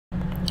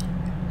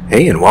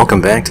Hey, and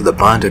welcome back to the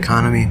Bond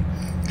Economy.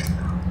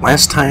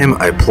 Last time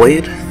I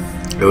played,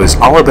 it was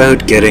all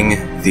about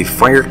getting the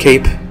fire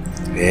cape,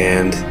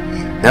 and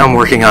now I'm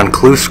working on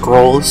clue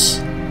scrolls.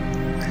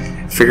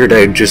 Figured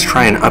I'd just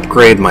try and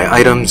upgrade my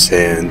items,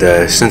 and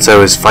since I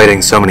was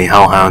fighting so many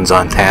hellhounds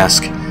on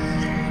task,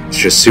 it's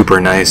just super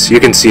nice.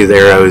 You can see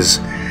there I was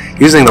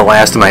using the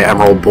last of my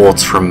emerald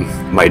bolts from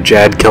my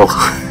Jad kill,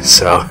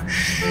 so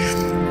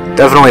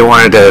definitely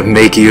wanted to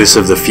make use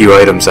of the few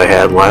items I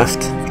had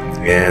left.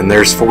 And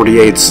there's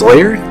 48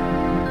 Slayer.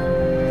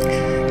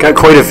 Got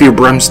quite a few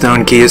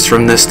brimstone keys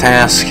from this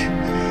task,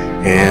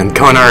 and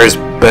Konar has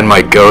been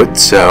my goat,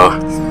 so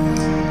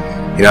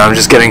you know, I'm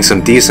just getting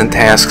some decent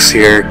tasks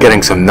here,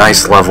 getting some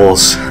nice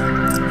levels,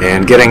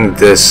 and getting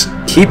this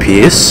key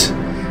piece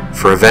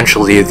for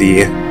eventually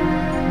the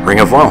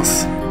Ring of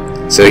Wealth.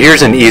 So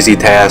here's an easy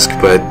task,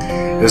 but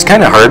it was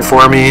kind of hard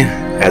for me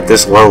at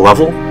this low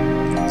level.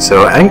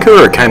 So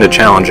Enku are kind of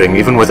challenging,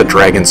 even with a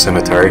dragon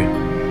scimitar.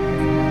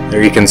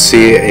 There you can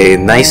see a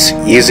nice,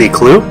 easy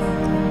clue.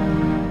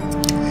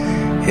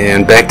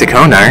 And back to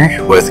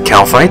Konar with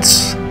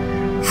Calphites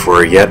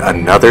for yet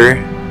another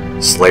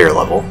Slayer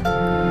level.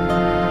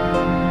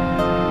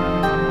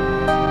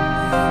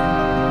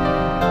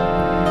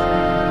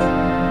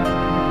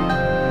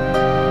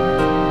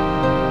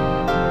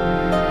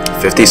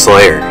 "50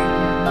 Slayer.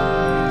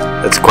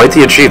 That's quite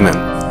the achievement.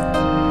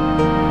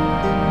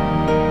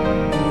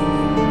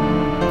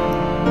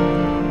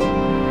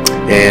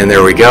 And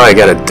there we go, I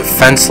got a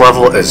defense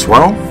level as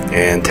well,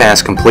 and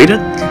task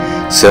completed.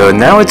 So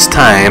now it's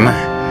time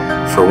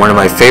for one of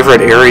my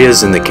favorite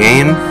areas in the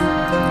game,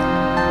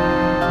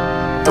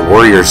 the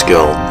Warriors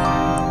Guild.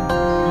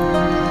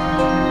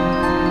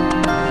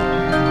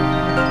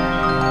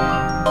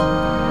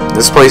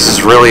 This place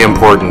is really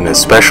important,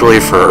 especially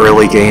for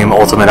early game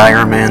Ultimate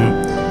Iron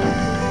Man.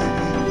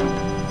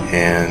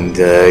 And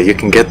you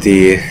can get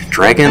the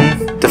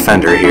Dragon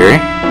Defender here.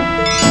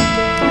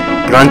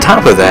 But on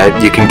top of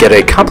that, you can get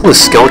a couple of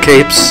skill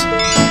capes,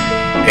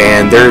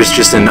 and there's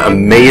just an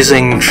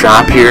amazing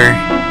shop here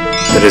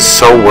that is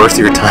so worth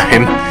your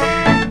time,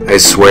 I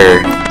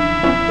swear.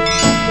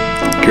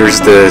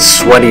 Here's the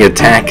Sweaty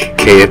Attack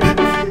cape.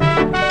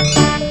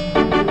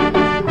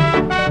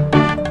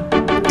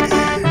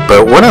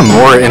 But what I'm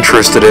more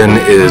interested in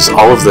is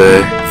all of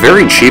the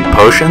very cheap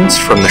potions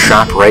from the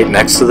shop right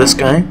next to this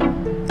guy.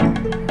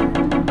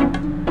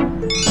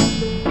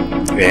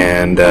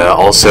 And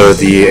also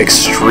the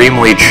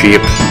extremely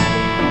cheap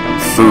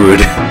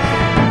food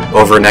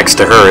over next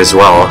to her as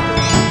well.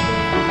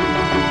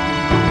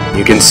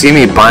 You can see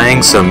me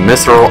buying some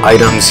mithril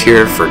items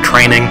here for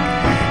training,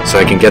 so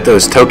I can get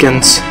those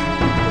tokens.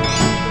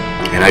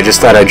 And I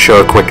just thought I'd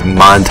show a quick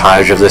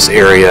montage of this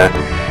area,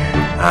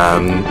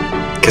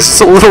 because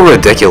it's a little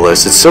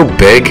ridiculous. It's so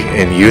big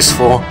and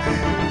useful,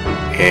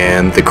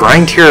 and the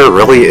grind here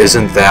really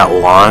isn't that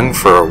long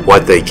for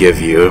what they give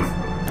you.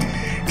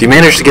 If you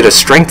manage to get a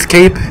strength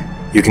cape,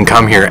 you can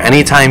come here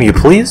anytime you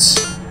please,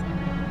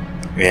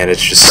 and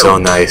it's just so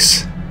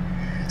nice.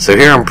 So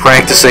here I'm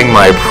practicing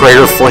my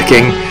prayer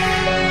flicking.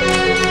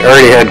 I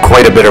already had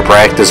quite a bit of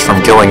practice from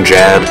killing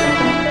Jad,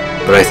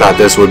 but I thought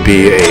this would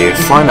be a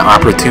fun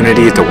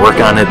opportunity to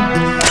work on it,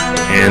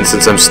 and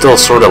since I'm still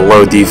sort of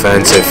low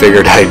defense, I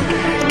figured I'd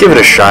give it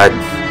a shot,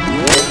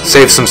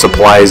 save some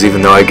supplies,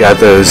 even though I got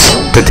those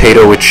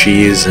potato with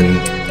cheese and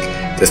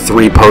the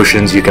 3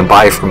 potions you can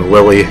buy from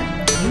Lily.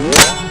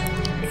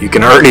 You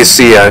can already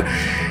see I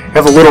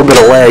have a little bit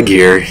of lag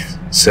here,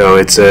 so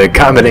it's a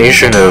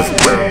combination of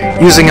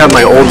using up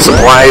my old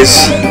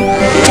supplies,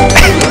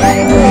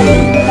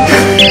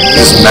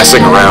 just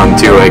messing around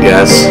too, I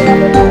guess.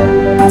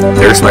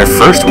 There's my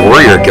first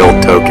Warrior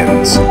Guild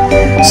tokens.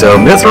 So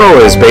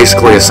mithril is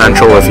basically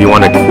essential if you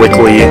want to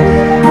quickly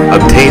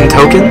obtain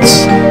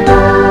tokens.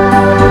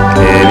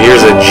 And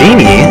here's a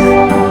genie.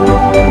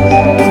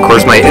 Of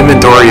course my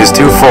inventory is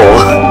too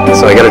full,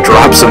 so I gotta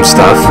drop some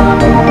stuff.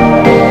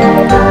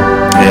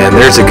 And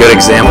there's a good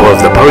example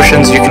of the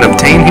potions you can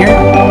obtain here.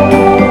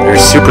 They're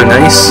super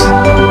nice,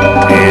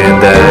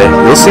 and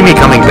you'll see me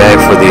coming back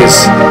for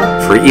these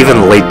for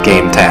even late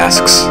game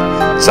tasks.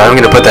 So I'm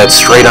going to put that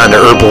straight onto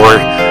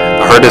Herblore,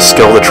 the hardest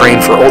skill to train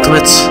for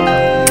ultimates.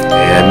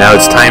 And now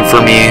it's time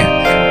for me,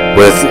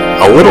 with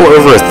a little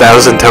over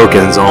 1,000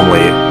 tokens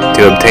only,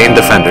 to obtain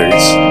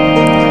defenders.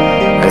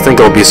 I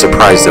think I'll be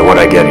surprised at what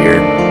I get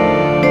here,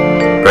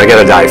 but I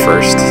gotta die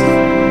first.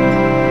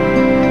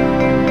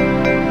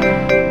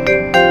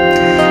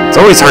 It's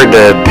always hard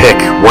to pick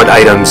what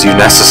items you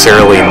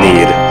necessarily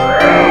need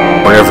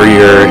whenever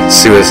you're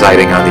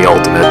suiciding on the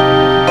ultimate.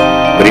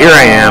 But here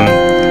I am,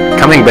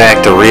 coming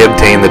back to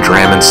re-obtain the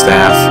Dramen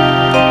Staff,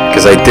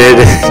 because I did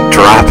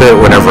drop it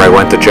whenever I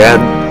went to Jad.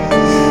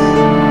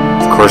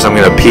 Of course I'm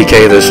going to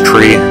PK this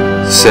tree,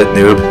 sit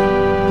noob.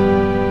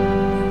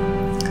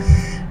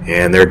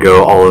 And there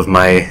go all of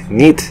my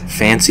neat,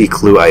 fancy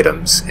clue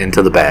items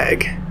into the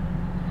bag.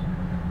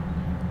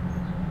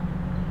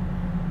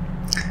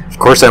 Of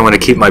course I want to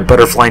keep my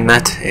butterfly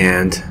net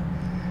and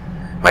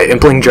my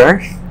impling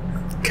jar,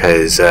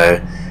 because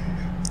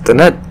The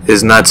net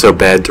is not so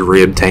bad to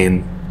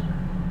reobtain,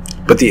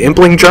 but the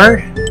impling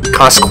jar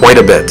costs quite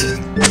a bit.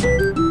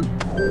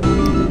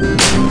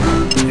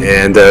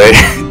 And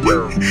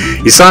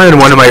you saw in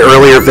one of my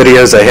earlier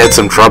videos I had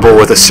some trouble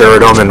with a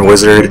Ceradoman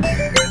wizard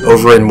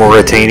over in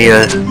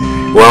Mauritania.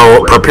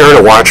 Well, prepare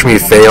to watch me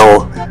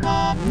fail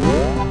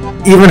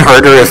even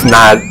harder, if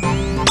not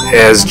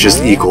as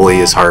just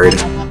equally as hard.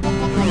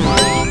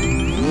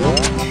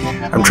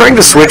 I'm trying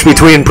to switch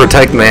between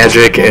Protect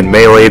Magic and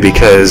Melee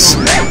because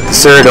the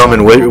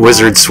Ceradoman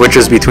wizard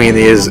switches between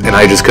these and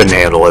I just couldn't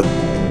handle it.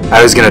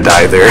 I was gonna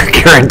die there,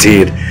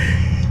 guaranteed.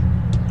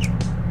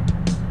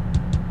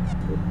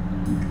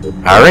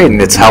 Alright,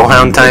 and it's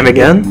Hellhound time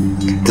again.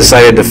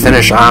 Decided to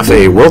finish off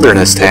a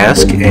wilderness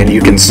task, and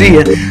you can see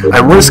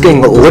I'm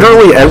risking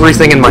literally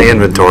everything in my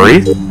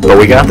inventory, but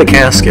we got the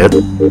casket,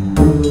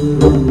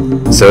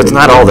 so it's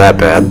not all that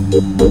bad.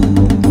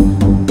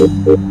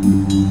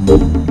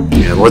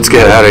 And let's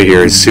get out of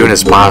here as soon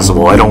as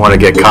possible. I don't want to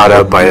get caught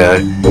up by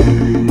a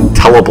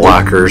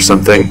teleblocker or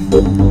something.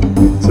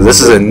 So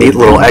this is a neat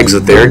little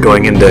exit there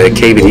going into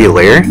KVD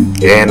lair,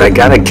 and I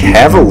got a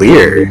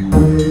Cavalier.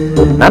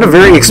 Not a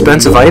very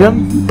expensive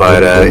item,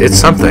 but it's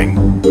something.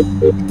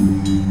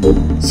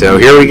 So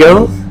here we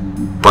go,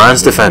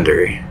 Bronze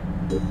Defender.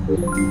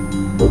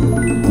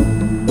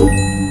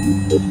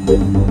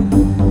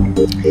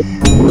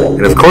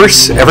 And of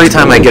course, every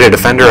time I get a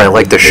Defender, I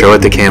like to show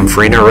it to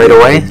Camfrina right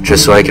away,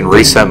 just so I can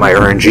reset my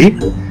RNG.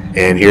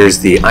 And here's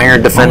the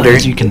Iron Defender. Well,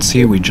 as you can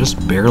see, we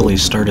just barely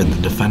started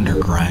the Defender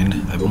grind.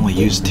 I've only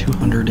used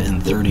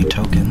 230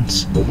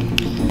 tokens.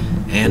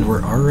 And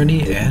we're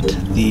already at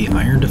the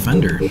Iron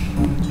Defender.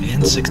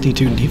 And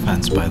 62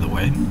 defense, by the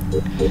way.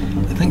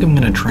 I think I'm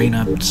going to train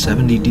up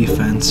 70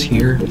 defense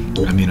here.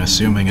 I mean,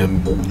 assuming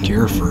I'm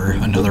here for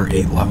another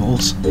 8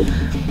 levels.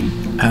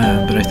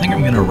 But I think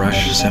I'm going to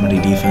rush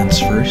 70 defense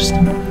first,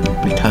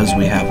 because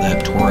we have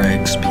that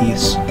Thorax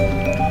piece.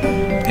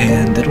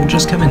 And it'll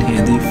just come in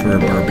handy for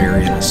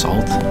Barbarian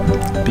Assault,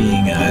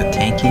 being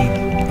tanky.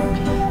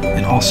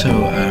 And also,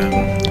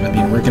 I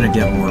mean, we're going to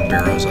get more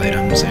Barrows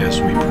items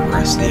as we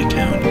progress the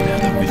account, now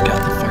that we've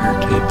got the Fire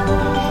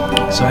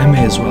Cape. So I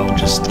may as well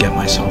just get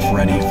myself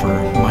ready for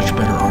much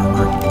better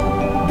armor.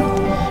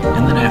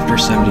 And then after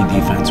 70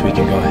 defense, we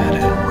can go ahead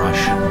and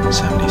rush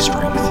 70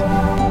 strength.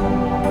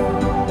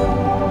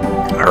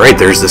 Alright,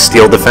 there's the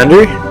Steel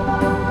Defender.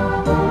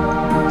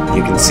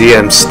 You can see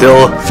I'm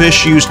still...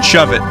 Fish used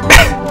shove it.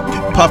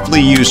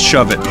 Puffly used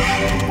shove it.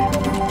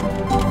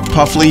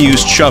 Puffly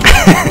used shove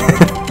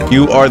it.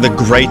 You are the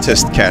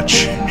greatest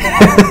catch.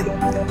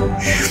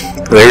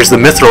 There's the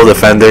Mithril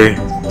Defender,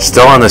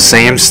 still on the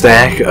same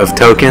stack of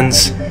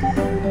tokens.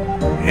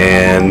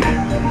 And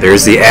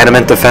there's the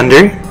Adamant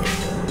Defender.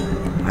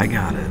 I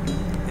got it.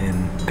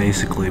 And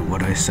basically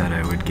what I said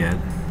I would get.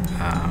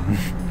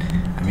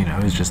 I mean, I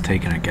was just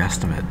taking a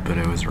guesstimate, but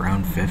it was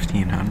around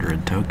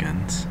 1,500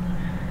 tokens.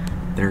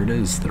 There it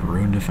is, the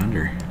Rune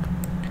Defender.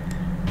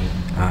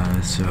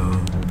 So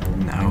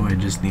now I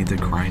just need to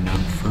grind up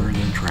for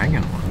the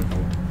Dragon one.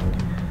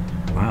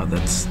 Wow,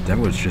 that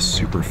was just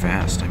super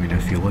fast. I mean,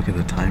 if you look at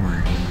the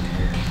timer,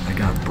 I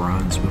got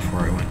bronze before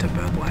I went to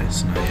bed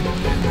last night,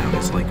 and that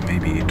was like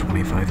maybe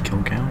 25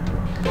 kill count.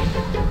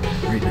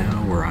 Right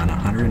now we're on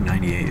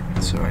 198,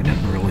 so I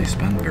didn't really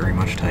spend very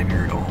much time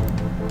here at all.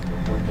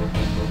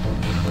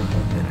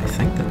 And I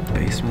think the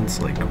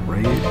basement's like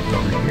right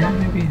over here,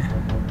 maybe?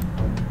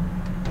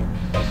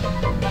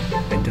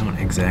 I don't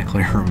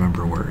exactly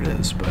remember where it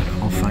is, but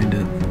I'll find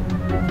it.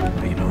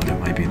 You know what, it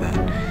might be that.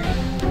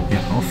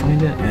 Yeah, I'll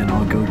find it and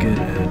I'll go get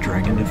a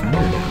Dragon Defender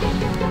now.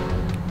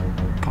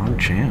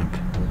 PogChamp.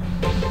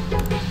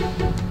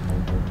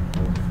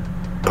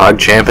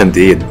 PogChamp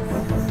indeed.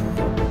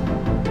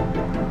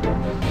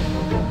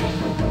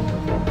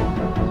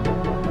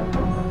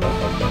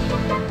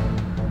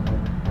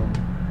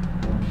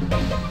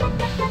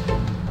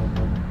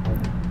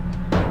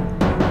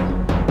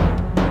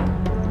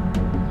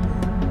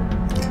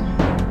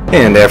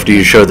 And after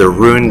you show the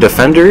Rune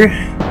Defender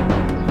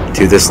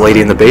to this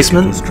lady in the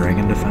basement, this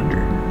Dragon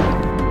Defender,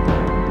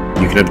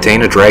 you can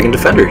obtain a Dragon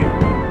Defender.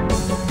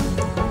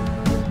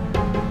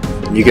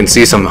 You can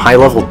see some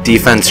high-level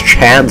defense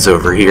chads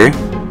over here.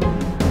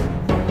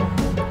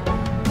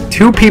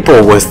 2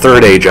 people with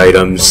 3rd age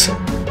items,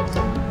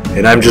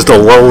 and I'm just a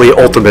lowly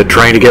ultimate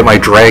trying to get my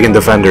Dragon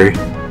Defender.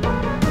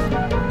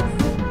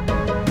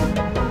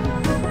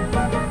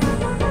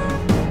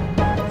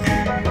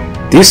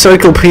 These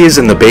Cyclopes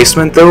in the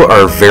basement, though,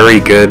 are very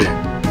good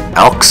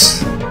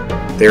alchs.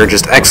 They're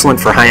just excellent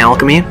for high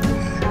alchemy.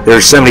 They're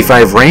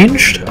 75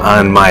 ranged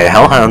on my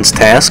Hellhound's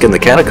task in the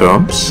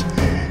Catacombs.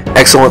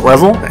 Excellent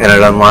level, and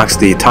it unlocks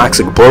the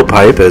Toxic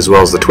Blowpipe as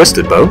well as the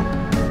Twisted Bow.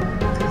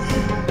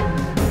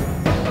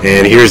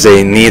 And here's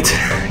a neat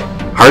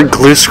Hard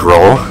Clue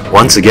Scroll,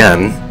 once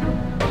again,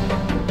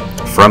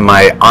 from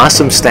my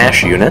awesome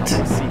stash unit.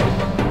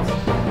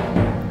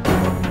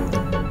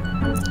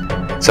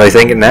 So I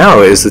think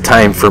now is the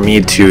time for me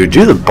to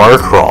do the bar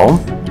crawl,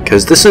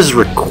 because this is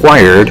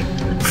required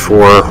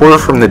for Horror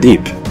from the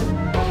Deep.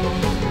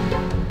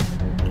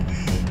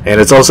 And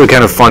it's also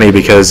kind of funny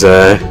because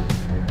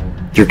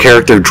your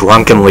character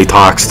drunkenly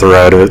talks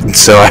throughout it.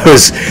 So I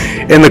was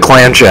in the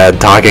clan chat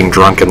talking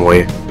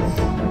drunkenly.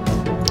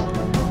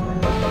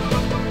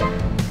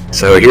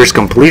 So here's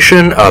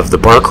completion of the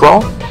bar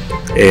crawl.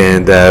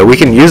 And we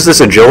can use this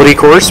agility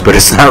course, but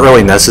it's not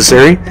really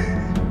necessary.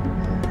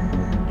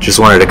 Just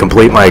wanted to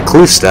complete my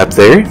clue step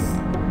there.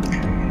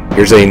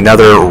 Here's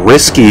another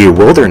risky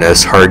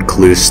wilderness hard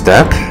clue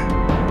step.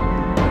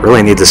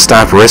 Really need to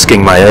stop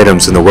risking my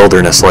items in the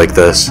wilderness like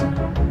this.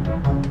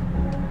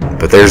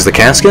 But there's the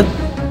casket.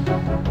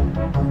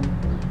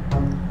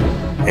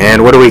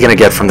 And what are we going to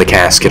get from the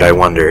casket, I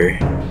wonder?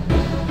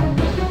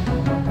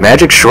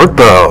 Magic short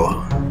bow.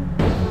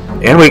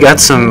 And we got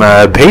some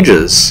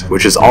pages,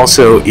 which is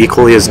also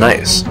equally as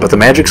nice. But the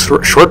magic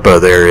short bow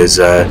there is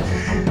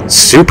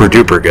super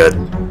duper good.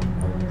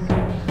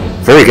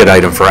 Very good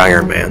item for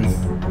Iron Man.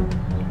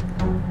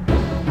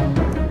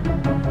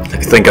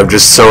 I think I'm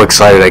just so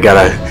excited I got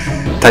a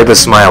type of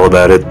smile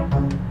about it.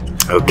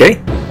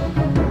 Okay.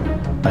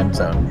 Time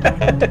zone.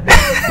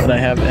 Would I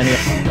have any?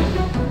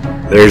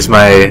 There's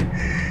my,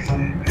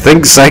 I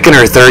think, second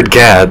or third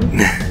cat.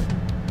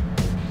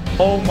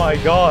 Oh my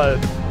god.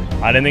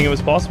 I didn't think it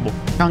was possible.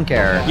 Chunk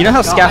error. You know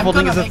how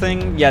scaffolding is a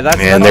thing? Yeah, that's.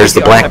 And that's there's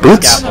the our black type of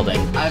boots. Scaffolding.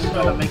 I'm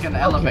gonna make an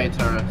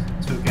elevator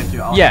to get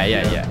you out. Yeah,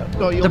 yeah, yeah.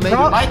 So you The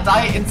might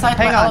die inside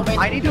Hang my on, elevator.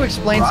 I need to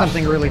explain Rush.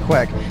 something really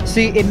quick.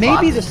 See, it may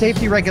be the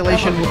safety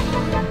regulation.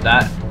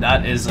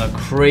 That is a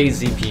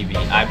crazy PB.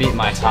 I beat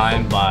my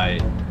time by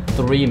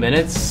 3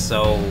 minutes,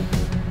 so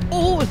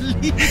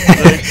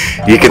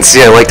You can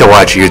see I like to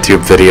watch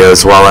YouTube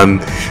videos while I'm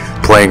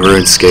playing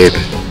RuneScape.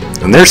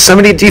 And there's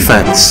 70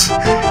 defense.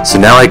 So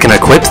now I can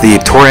equip the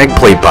Torag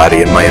plate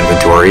body in my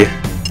inventory.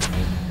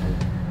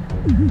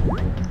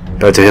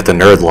 About to hit the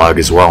nerd log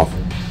as well.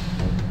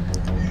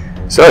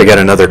 So I got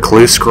another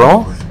clue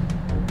scroll.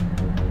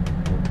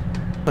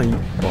 On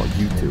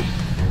YouTube.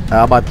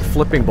 About the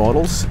flipping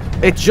bottles.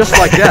 It's just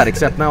like that,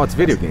 except now it's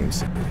video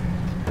games.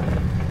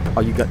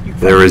 Oh, you got you.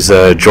 There is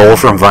Joel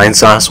from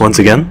Vinesauce once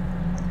again.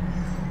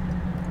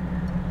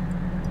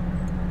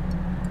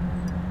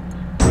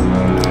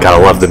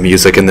 Gotta love the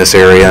music in this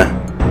area.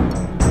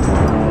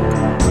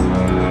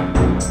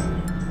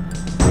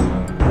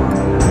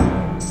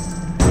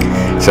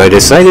 So I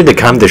decided to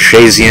come to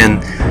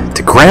Shazian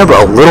to grab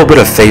a little bit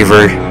of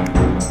favor.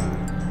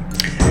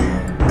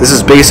 This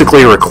is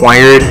basically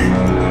required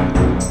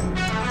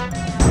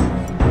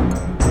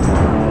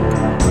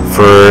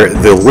for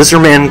the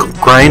Lizardman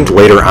grind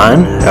later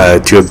on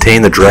to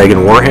obtain the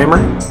Dragon Warhammer.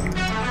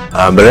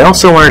 But I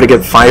also wanted to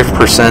get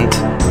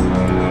 5%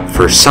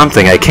 for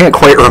something. I can't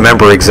quite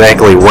remember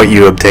exactly what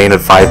you obtain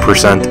at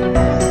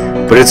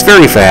 5%, but it's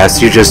very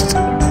fast. You just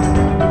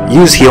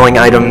use healing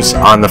items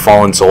on the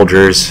fallen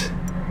soldiers,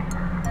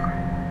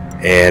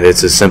 and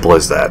it's as simple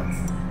as that.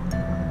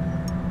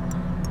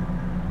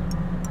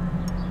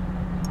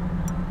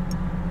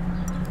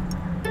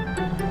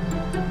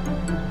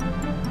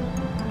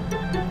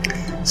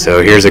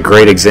 So here's a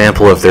great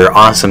example of their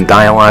awesome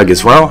dialogue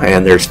as well,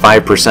 and there's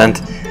 5%.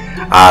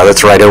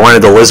 That's right, I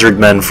wanted the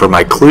Lizardmen for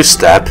my clue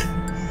step,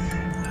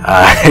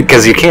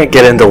 because you can't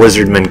get into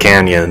Lizardman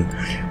Canyon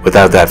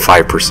without that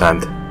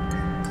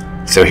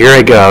 5%. So here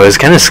I go. I was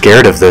kind of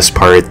scared of this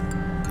part.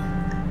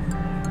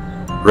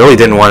 Really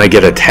didn't want to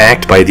get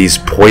attacked by these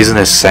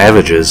poisonous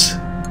savages.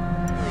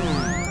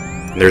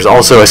 And there's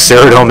also a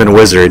Ceradoman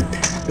Wizard,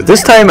 but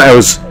this time I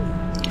was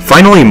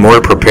finally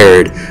more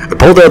prepared. I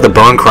pulled out the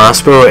bone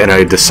crossbow and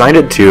I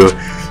decided to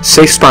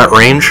safe spot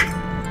range.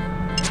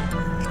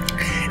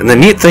 And the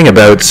neat thing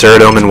about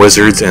Ceradoman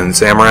Wizards and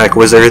Zamorak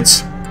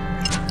Wizards,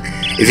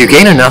 if you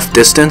gain enough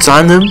distance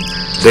on them,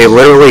 they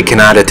literally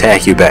cannot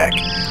attack you back.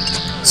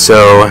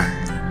 So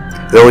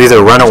they'll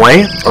either run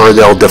away or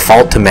they'll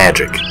default to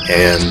magic.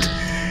 And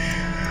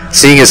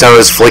seeing as I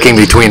was flicking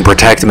between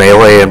Protect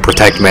Melee and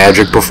Protect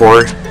Magic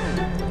before,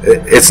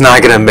 it's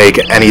not going to make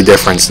any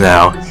difference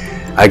now.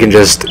 I can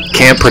just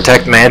camp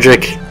Protect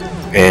Magic,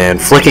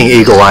 and flicking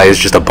Eagle Eye is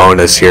just a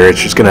bonus here.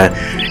 It's just going to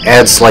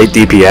add slight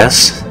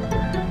DPS.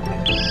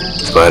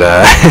 But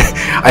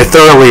I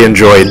thoroughly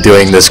enjoyed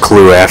doing this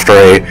clue after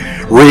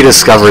I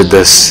rediscovered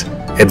this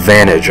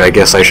advantage, I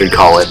guess I should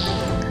call it.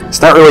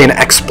 It's not really an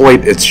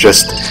exploit, it's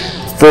just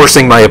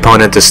forcing my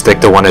opponent to stick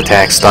to one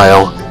attack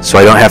style so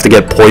I don't have to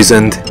get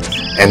poisoned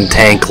and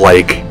tank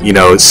like,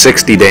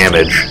 60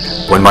 damage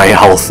when my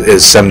health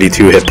is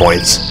 72 hit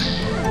points.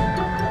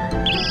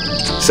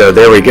 So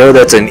there we go,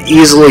 that's an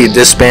easily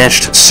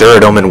dispatched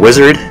Ceradoman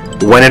Wizard.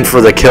 Went in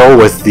for the kill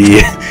with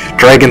the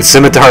Dragon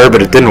Scimitar,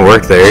 but it didn't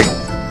work there.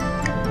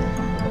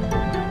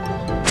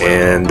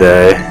 And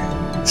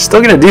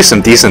still gonna do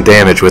some decent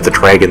damage with the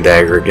Dragon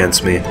Dagger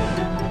against me.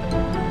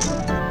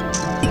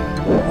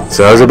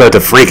 So I was about to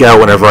freak out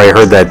whenever I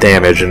heard that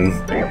damage and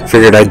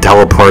figured I'd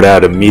teleport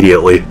out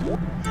immediately.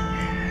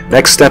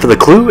 Next step of the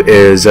clue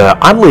is,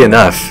 oddly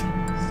enough,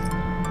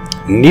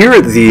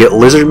 near the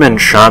Lizardman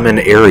Shaman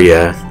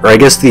area, or I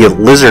guess the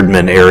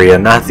Lizardman area,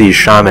 not the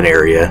Shaman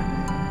area,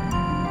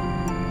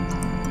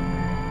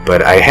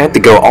 But I had to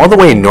go all the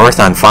way north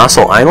on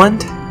Fossil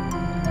Island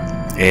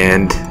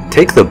and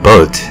take the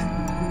boat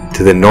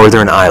to the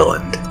northern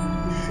island.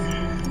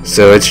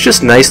 So it's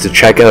just nice to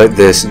check out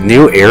this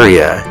new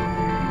area.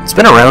 It's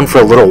been around for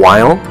a little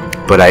while,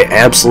 but I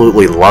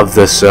absolutely love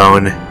this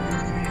zone.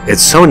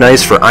 It's so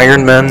nice for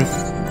Iron Men.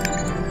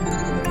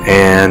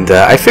 And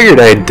I figured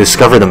I'd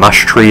discover the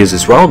mush trees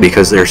as well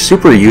because they're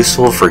super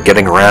useful for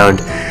getting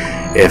around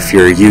if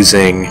you're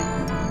using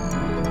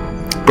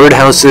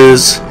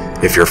birdhouses,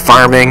 if you're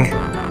farming.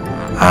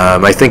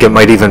 I think it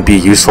might even be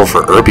useful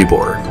for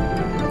herbivore.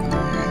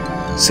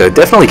 So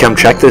definitely come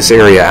check this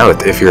area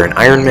out if you're an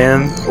Iron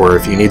Man, or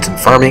if you need some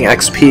farming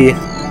XP,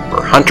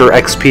 or hunter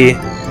XP,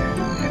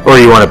 or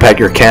you want to pet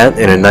your cat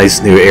in a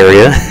nice new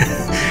area.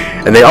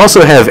 And they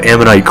also have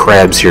ammonite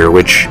crabs here,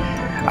 which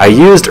I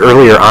used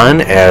earlier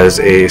on as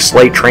a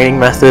slight training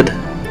method.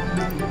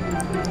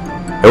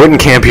 I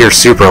wouldn't camp here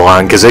super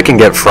long because it can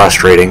get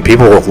frustrating.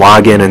 People will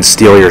log in and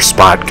steal your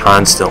spot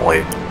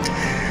constantly.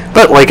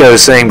 But like I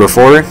was saying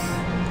before,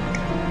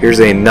 here's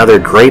another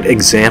great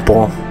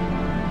example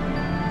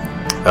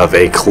of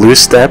a clue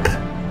step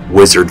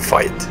wizard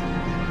fight.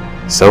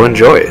 So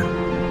enjoy.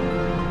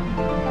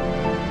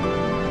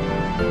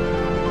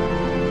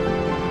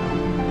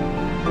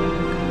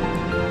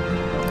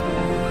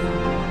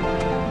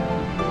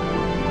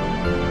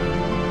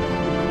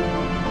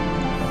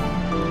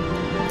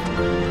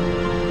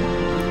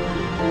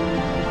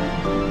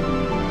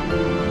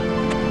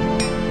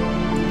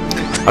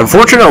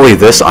 Unfortunately,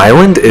 this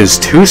island is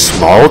too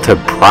small to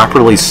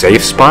properly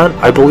safe spot,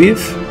 I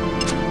believe.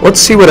 Let's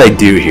see what I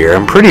do here.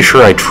 I'm pretty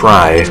sure I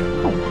try.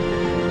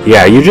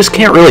 Yeah, you just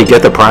can't really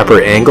get the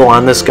proper angle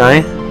on this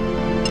guy.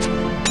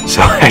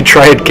 So I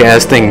tried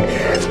casting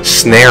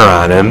Snare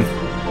on him.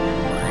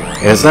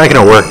 And it's not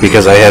going to work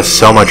because I have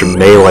so much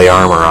melee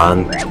armor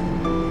on.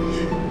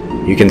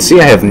 You can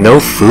see I have no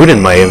food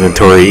in my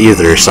inventory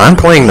either, so I'm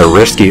playing the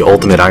risky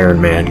Ultimate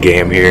Iron Man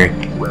game here.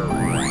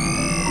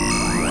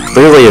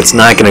 Clearly it's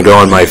not going to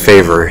go in my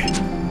favor.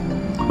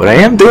 But I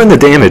am doing the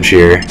damage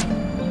here.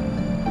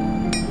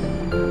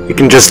 You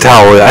can just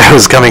tell I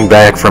was coming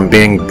back from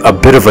being a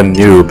bit of a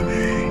noob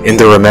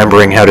into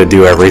remembering how to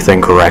do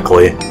everything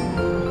correctly.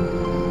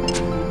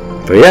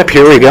 But yep,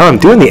 here we go. I'm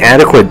doing the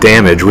adequate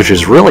damage, which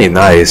is really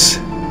nice.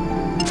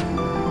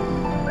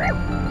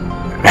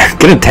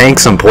 Gonna tank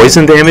some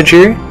poison damage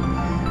here.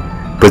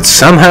 But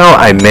somehow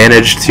I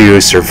managed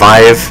to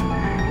survive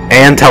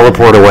and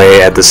teleport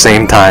away at the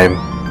same time.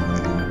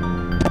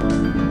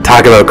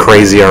 Talk about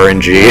crazy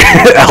RNG.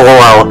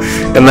 LOL.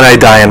 And then I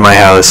die in my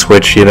house,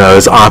 which, you know,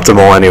 is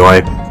optimal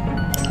anyway.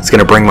 It's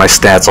gonna bring my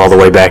stats all the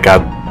way back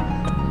up.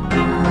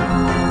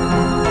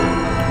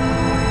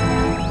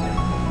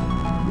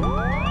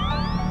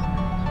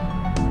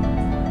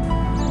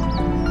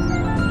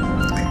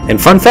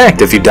 And fun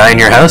fact, if you die in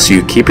your house,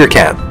 you keep your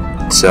cat.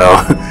 So,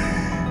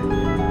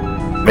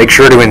 make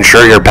sure to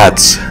insure your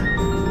pets.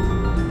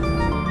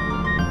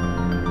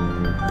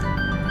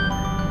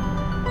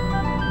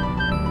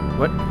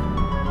 What?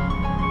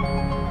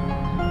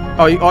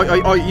 Oh,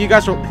 you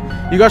guys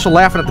were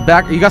laughing at the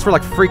back. You guys were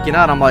like freaking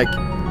out. I'm like,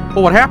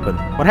 oh, what happened?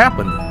 What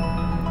happened?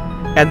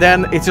 And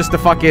then it's just the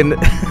fucking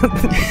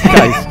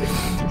guys.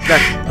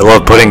 I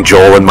love putting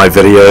Joel in my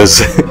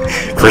videos.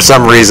 For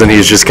some reason,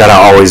 he's just gotta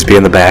always be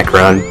in the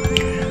background.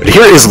 But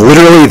here is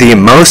literally the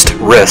most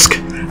risk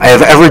I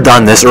have ever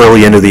done this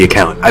early into the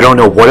account. I don't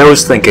know what I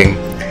was thinking.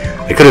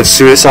 I could have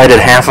suicided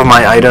half of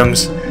my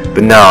items,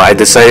 but no, I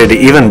decided to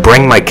even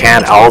bring my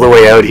cat all the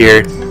way out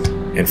here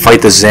and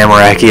fight the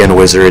Zamorakian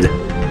wizard.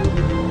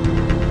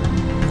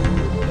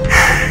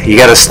 You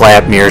gotta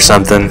slap me or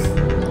something.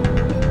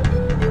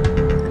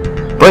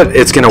 But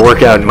it's gonna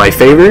work out in my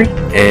favor,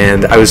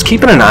 and I was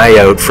keeping an eye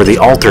out for the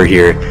altar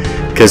here,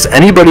 because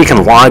anybody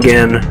can log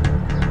in,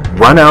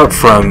 run out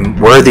from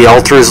where the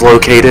altar is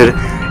located,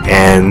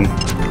 and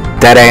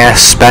deadass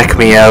spec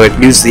me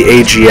out, use the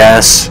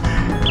AGS,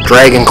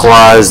 Dragon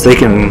Claws, they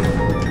can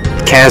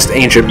cast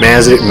ancient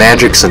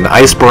magics and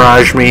ice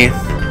barrage me.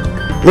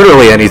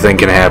 Literally anything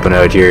can happen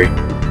out here.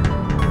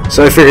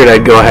 So I figured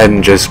I'd go ahead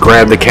and just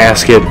grab the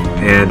casket,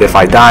 and if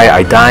I die,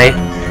 I die.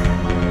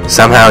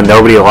 Somehow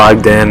nobody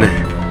logged in,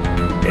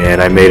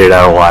 and I made it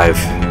out alive.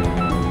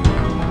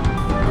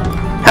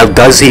 How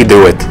does he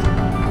do it?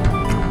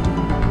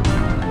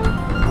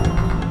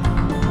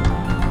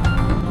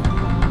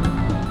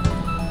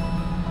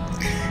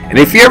 And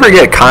if you ever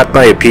get caught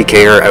by a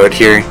PKer out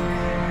here,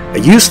 a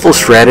useful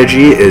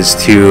strategy is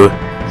to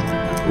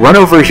run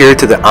over here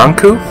to the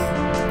Anku.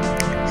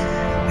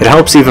 It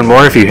helps even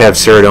more if you have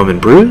Ceradomin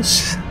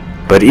Brews,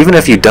 but even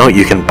if you don't,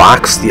 you can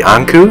box the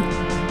Anku,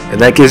 and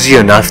that gives you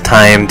enough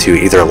time to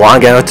either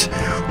log out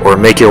or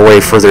make your way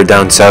further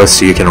down south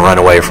so you can run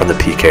away from the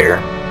PKer.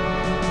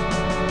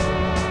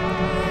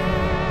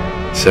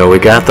 So we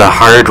got the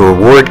hard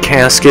reward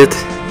casket,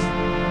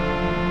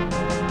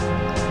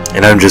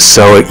 and I'm just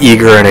so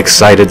eager and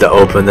excited to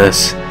open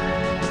this.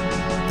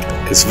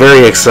 It's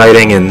very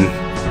exciting and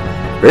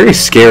very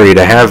scary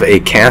to have a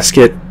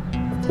casket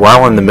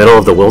while in the middle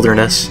of the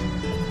wilderness.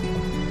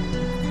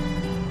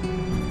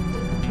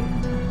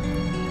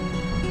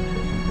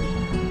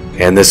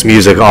 And this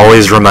music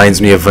always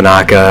reminds me of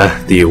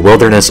Vanaka, the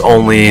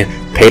wilderness-only,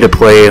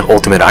 pay-to-play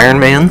Ultimate Iron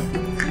Man.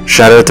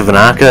 Shout out to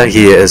Vanaka,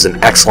 he is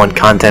an excellent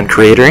content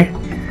creator.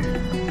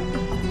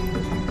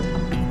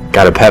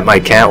 Gotta pet my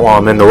cat while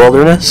I'm in the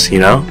wilderness, you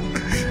know?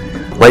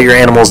 Let your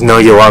animals know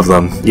you love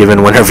them,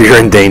 even whenever you're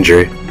in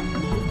danger.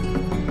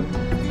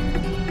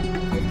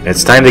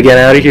 It's time to get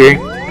out of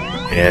here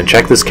and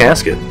check this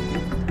casket.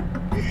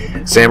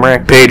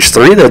 Samrak page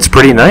 3, that's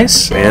pretty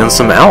nice, and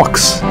some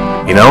Alex.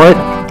 You know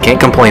what? Can't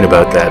complain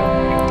about that.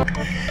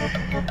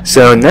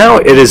 So now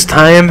it is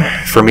time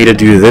for me to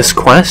do this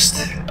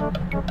quest.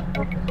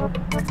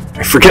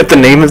 I forget the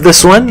name of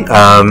this one,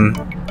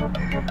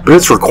 but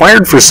it's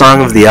required for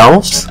Song of the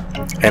Elves,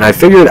 and I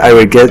figured I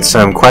would get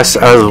some quests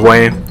out of the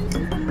way.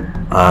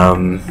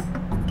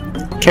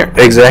 Can't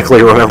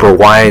exactly remember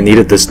why I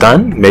needed this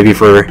done. Maybe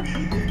for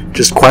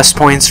just quest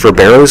points for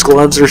Barrow's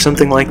gloves or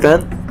something like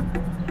that.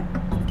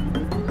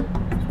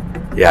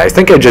 Yeah, I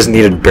think I just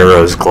needed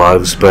Barrow's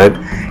gloves, but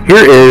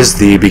here is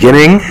the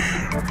beginning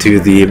to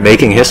the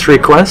Making History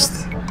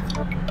quest.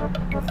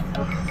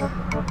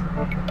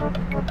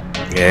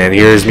 And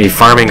here's me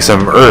farming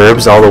some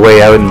herbs all the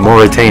way out in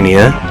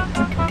Mauritania.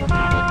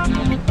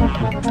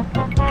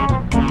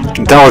 You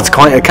can tell it's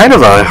kind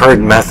of a hard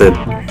method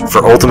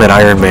for Ultimate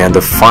Iron Man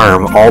to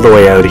farm all the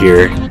way out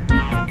here.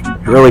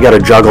 You really gotta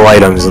juggle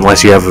items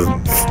unless you have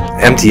an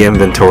empty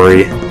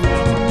inventory.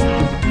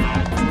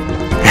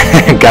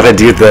 Gotta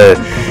do the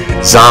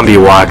zombie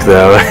walk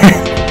though.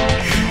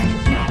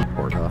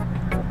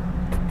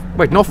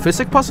 Wait, no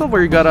physic puzzle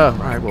where you gotta...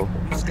 Alright, well...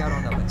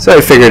 So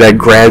I figured I'd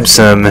grab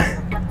some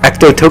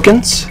ecto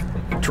tokens.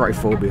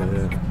 Triphobia,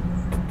 yeah.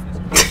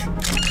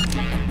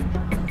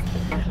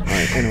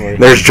 Alright, anyway.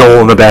 There's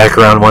Joel in the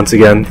background once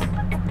again.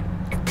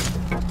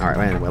 Alright,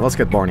 anyway, let's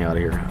get Barney out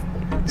of here.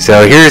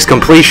 So here's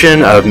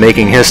completion of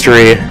Making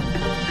History.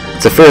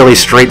 It's a fairly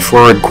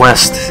straightforward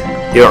quest.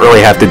 You don't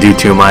really have to do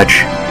too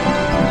much.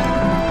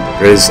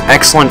 It is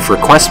excellent for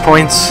quest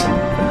points,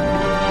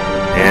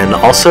 and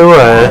also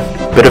a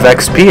bit of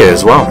XP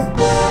as well.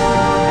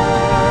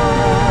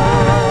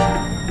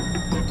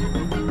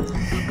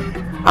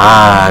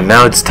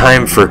 Now it's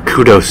time for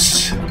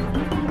kudos.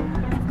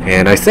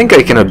 And I think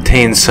I can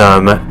obtain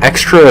some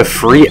extra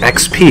free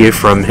XP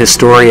from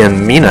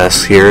Historian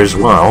Minas here as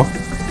well.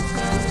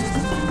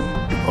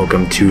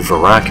 Welcome to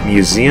Varrock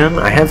Museum.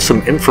 I have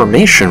some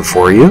information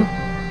for you.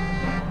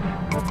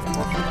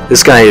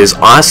 This guy is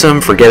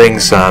awesome for getting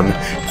some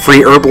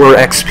free Herbler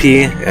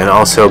XP and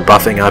also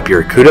buffing up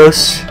your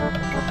kudos.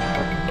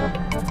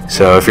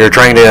 So if you're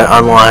trying to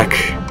unlock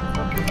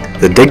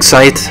the dig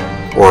site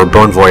or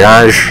Bon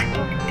Voyage,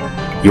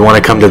 you want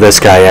to come to this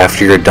guy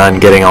after you're done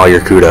getting all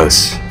your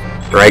kudos.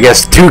 Or I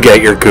guess to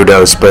get your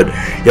kudos, but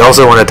you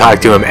also want to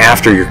talk to him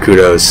after your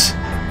kudos.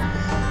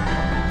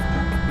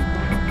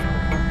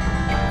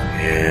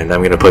 And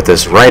I'm going to put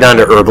this right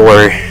onto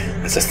Herbler.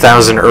 That's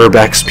 1,000 herb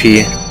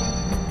XP.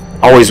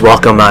 Always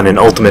welcome on an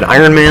Ultimate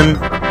Iron Man,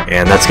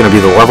 and that's going to be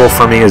the level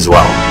for me as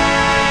well.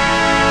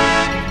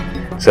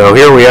 So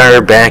here we are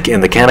back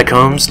in the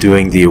catacombs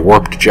doing the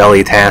warped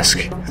jelly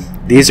task.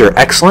 These are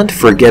excellent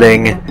for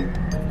getting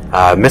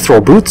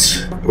mithril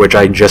boots, which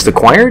I just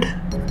acquired.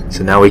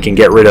 So now we can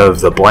get rid of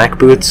the black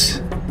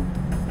boots.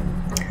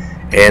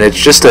 And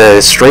it's just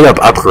a straight up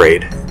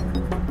upgrade.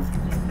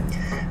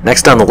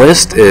 Next on the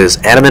list is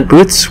adamant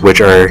boots,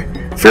 which are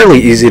fairly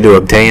easy to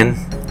obtain.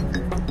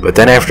 But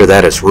then after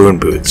that it's rune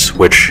boots,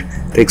 which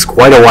takes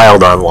quite a while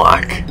to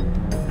unlock.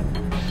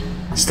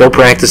 Still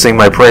practicing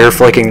my prayer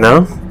flicking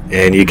though,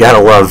 and you gotta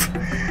love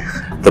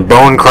the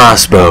bone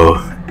crossbow.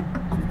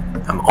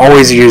 I'm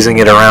always using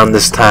it around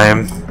this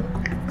time.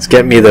 It's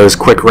getting me those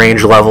quick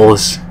range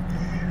levels,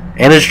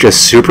 and it's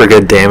just super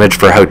good damage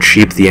for how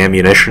cheap the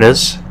ammunition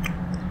is.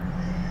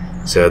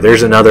 So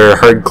there's another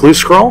hard clue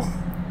scroll.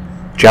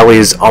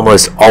 Jellies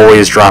almost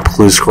always drop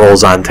clue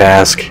scrolls on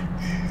task.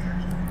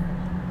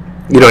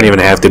 You don't even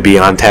have to be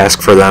on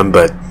task for them,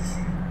 but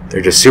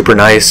they're just super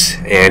nice.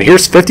 And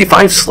here's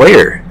 55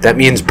 Slayer. That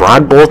means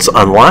Broad Bolt's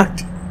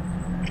unlocked,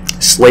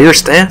 Slayer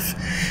Staff,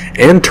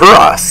 and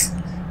Turoth.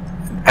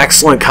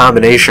 Excellent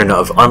combination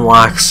of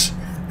unlocks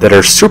that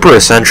are super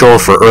essential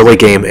for early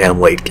game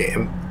and late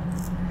game.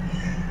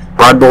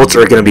 Broad Bolts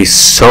are going to be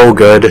so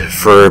good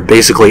for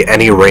basically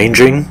any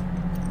ranging.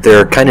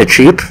 They're kind of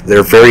cheap.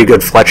 They're very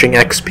good fletching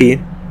XP.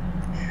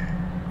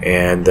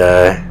 And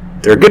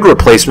they're a good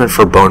replacement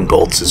for Bone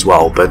Bolts as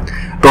well, but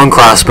Bone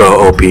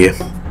Crossbow OP.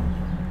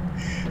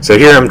 So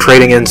here I'm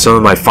trading in some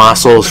of my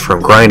fossils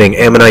from grinding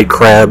ammonite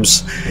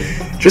crabs,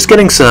 just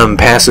getting some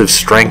passive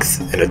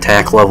strength and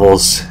attack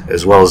levels,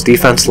 as well as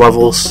defense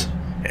levels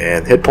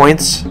and hit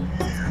points.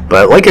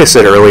 But like I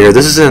said earlier,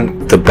 this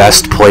isn't the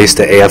best place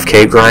to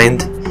AFK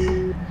grind.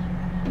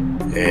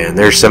 And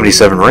there's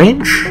 77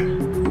 range.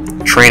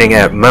 Training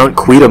at Mount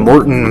Quita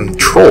Morton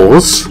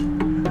Trolls.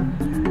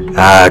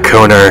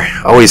 Konar,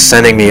 always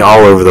sending me all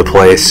over the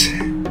place.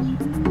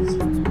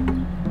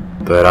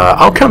 But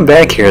I'll come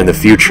back here in the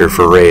future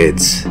for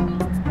raids.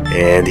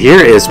 And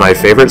here is my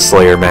favorite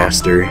Slayer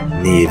Master,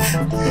 Neve.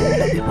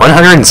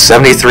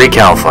 173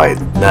 cal fight.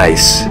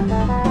 Nice.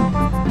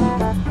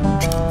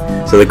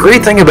 So the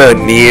great thing about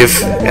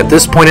Neve at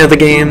this point of the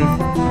game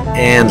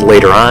and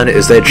later on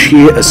is that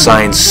she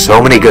assigns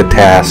so many good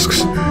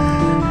tasks,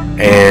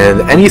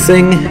 and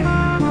anything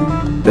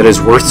that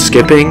is worth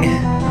skipping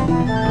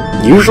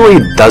usually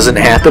doesn't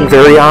happen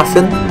very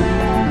often.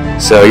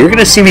 So you're going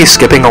to see me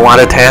skipping a lot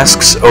of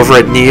tasks over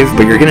at Neve,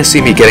 but you're going to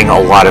see me getting a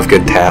lot of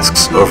good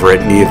tasks over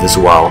at Neve as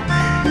well.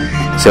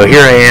 So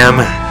here I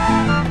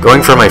am,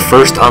 going for my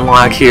first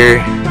unlock here,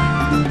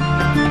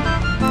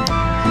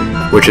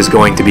 which is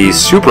going to be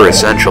super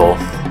essential.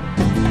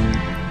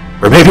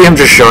 Or maybe I'm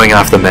just showing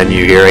off the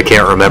menu here, I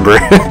can't remember.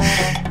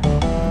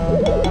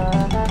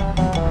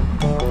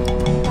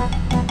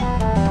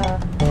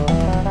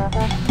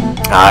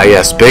 Ah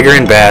yes, bigger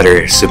and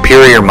badder,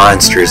 superior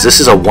monsters. This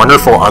is a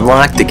wonderful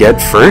unlock to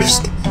get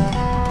first.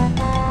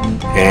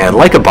 And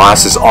like a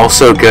boss is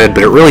also good,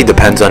 but it really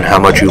depends on how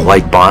much you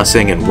like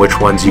bossing and which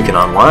ones you can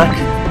unlock.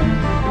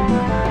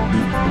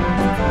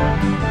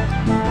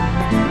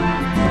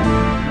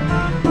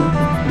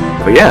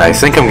 But yeah, I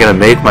think I'm going to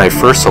make my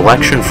first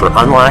selection for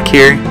unlock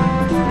here.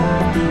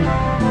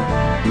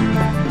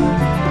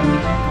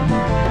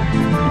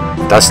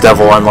 Dust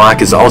Devil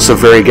unlock is also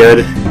very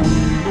good.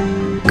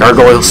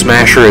 Gargoyle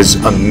Smasher is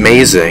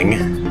amazing.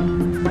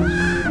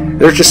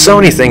 There's just so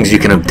many things you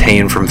can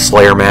obtain from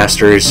Slayer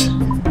Masters.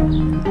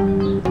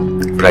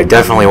 But I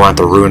definitely want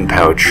the Rune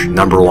Pouch,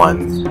 number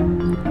 1.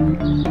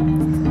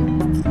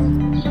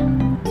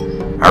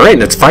 Alright,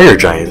 and it's Fire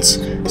Giants.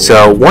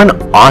 So one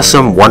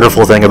awesome,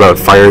 wonderful thing about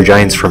Fire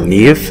Giants from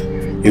Neve,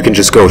 you can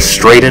just go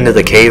straight into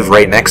the cave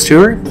right next to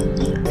her,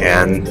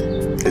 and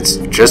it's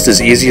just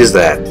as easy as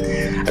that.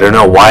 I don't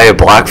know why I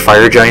blocked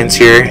Fire Giants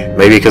here,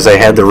 maybe because I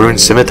had the Rune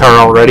Scimitar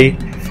already,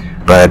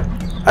 but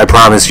I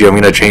promise you I'm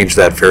going to change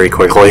that very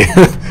quickly.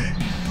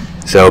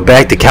 So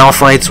back to Cal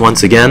fights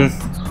once again.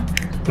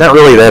 Not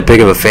really that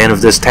big of a fan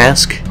of this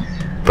task,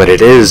 but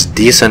it is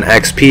decent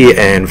XP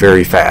and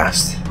very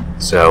fast.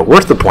 So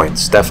worth the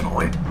points,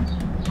 definitely.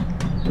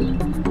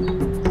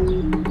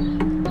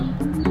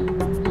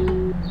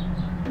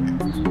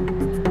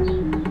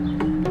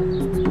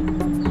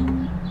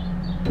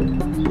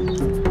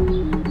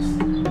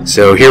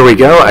 So here we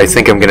go. I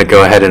think I'm going to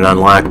go ahead and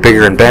unlock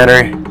Bigger and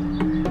Badder.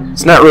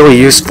 It's not really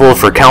useful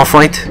for Cal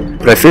Fight,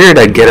 but I figured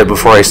I'd get it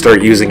before I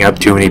start using up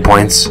too many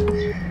points.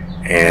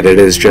 And it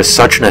is just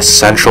such an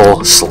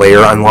essential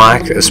Slayer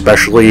unlock,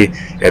 especially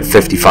at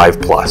 55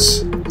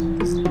 plus.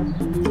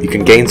 You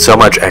can gain so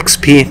much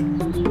XP,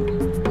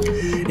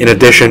 in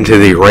addition to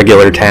the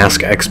regular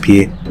task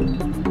XP.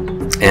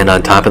 And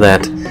on top of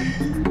that,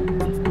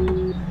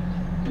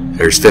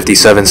 there's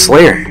 57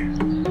 Slayer.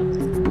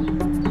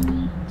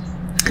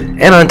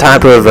 And on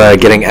top of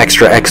getting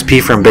extra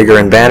XP from Bigger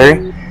and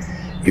Badder,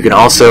 you can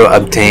also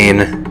obtain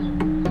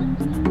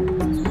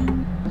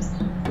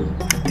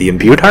the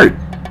Imbued Heart.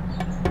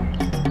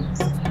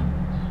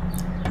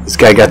 This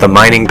guy got the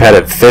mining pet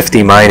at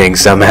 50 mining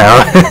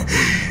somehow.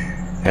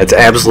 That's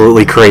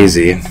absolutely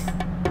crazy.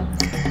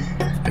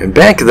 And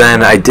back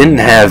then, I didn't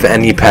have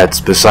any pets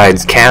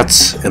besides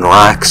cats and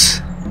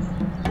rocks.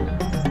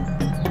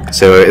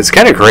 So it's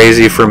kind of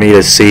crazy for me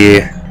to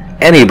see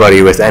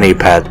anybody with any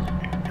pet,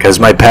 because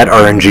my pet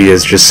RNG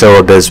is just so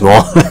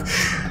abysmal.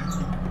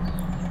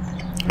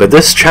 But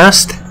this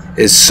chest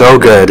is so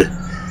good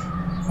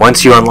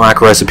once you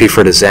unlock Recipe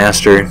for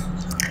Disaster.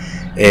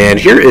 And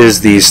here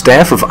is the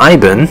Staff of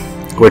Iban,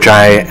 which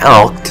I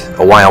elked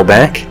a while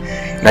back,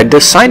 and I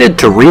decided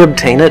to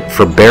reobtain it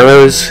for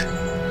Barrows.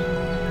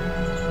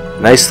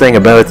 Nice thing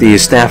about the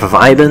Staff of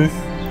Iban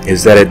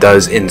is that it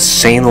does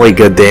insanely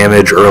good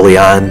damage early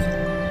on.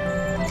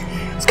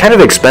 It's kind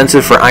of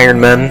expensive for Iron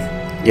Men.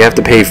 You have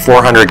to pay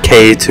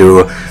 400k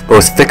to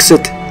both fix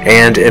it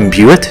and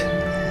imbue it.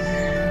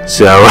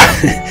 So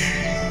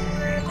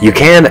you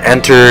can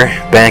enter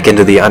back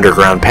into the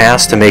Underground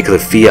Pass to make the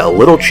fee a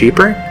little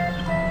cheaper.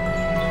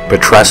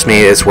 But trust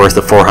me, it's worth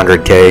the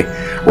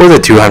 400k or the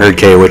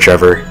 200k,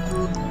 whichever.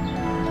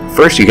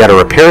 First you gotta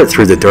repair it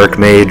through the Dark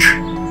Mage,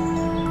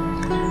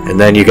 and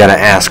then you gotta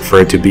ask for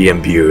it to be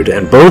imbued.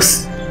 And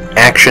both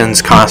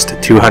actions cost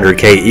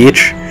 200k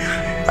each.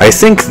 I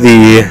think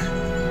the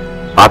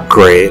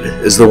upgrade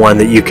is the one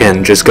that you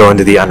can just go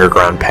into the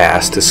Underground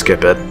Pass to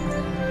skip it.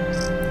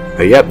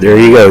 But yep, there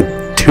you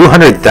go,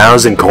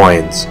 200,000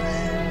 coins.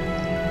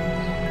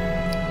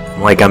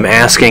 Like I'm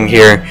asking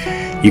here,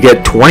 you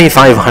get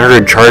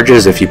 2,500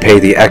 charges if you pay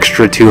the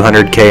extra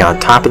 200k on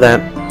top of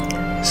that.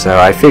 So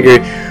I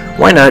figured,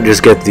 why not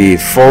just get the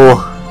full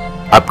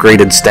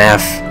upgraded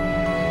staff?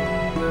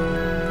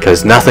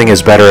 Because nothing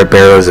is better at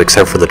Barrows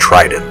except for the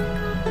Trident.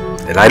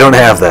 And I don't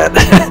have that.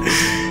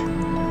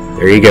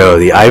 There you go,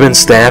 the Ivan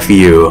Staff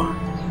U.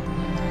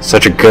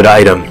 Such a good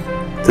item.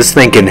 This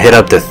thing can hit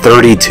up to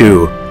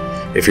 32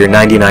 if you're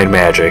 99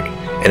 magic.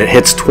 And it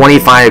hits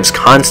 25s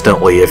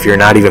constantly if you're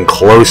not even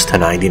close to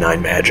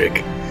 99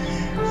 magic.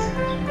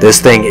 This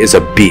thing is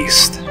a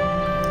beast.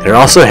 It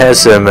also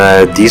has some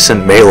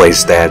decent melee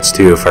stats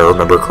too, if I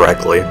remember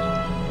correctly.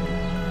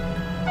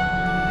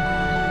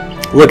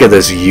 Look at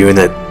this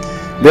unit.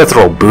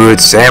 Mithril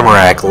boots,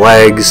 samurai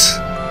legs.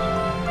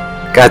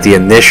 Got the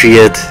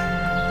initiate,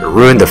 the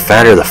ruined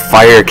defender, the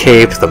fire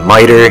cape, the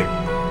mitre.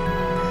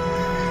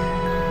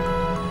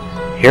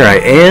 Here I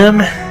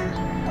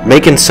am,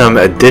 making some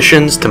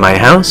additions to my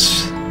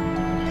house.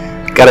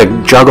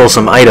 Gotta juggle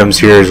some items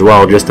here as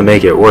well just to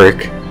make it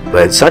work.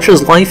 But such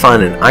is life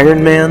on an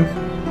Iron Man.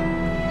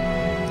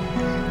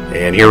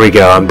 And here we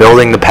go, I'm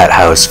building the pet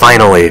house,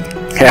 finally.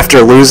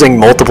 After losing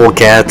multiple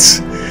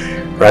cats,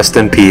 rest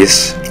in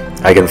peace,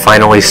 I can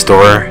finally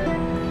store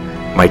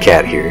my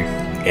cat here.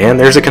 And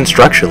there's a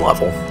construction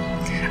level.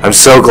 I'm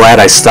so glad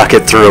I stuck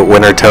it through at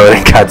Winter Toad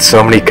and got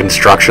so many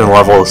construction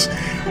levels,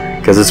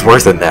 because it's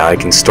worth it now. I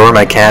can store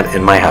my cat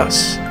in my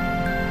house.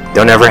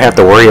 Don't ever have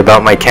to worry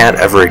about my cat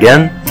ever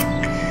again.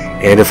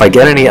 And if I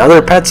get any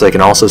other pets, I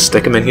can also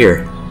stick them in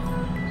here.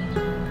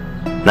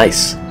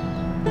 Nice.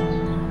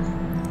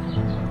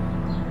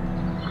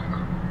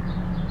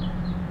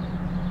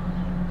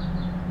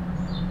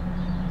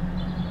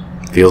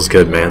 Feels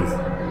good, man.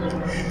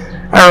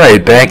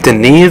 Alright, back to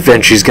Neve,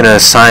 and she's gonna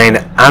assign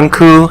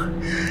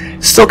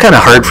Anku. Still kind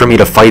of hard for me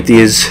to fight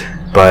these,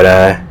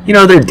 but, you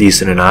know, they're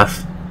decent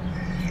enough.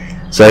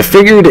 So I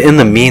figured in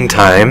the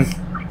meantime,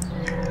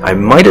 I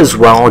might as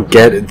well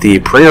get the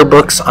prayer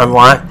books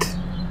unlocked.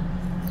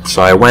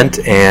 So I went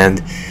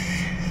and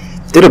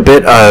did a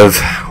bit of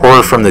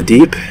Horror from the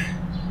Deep,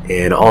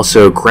 and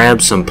also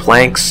grabbed some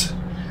planks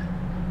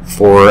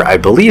for, I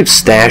believe,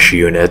 stash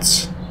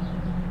units.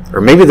 Or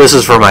maybe this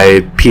is for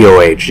my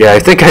POH. Yeah, I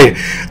think I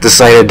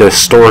decided to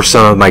store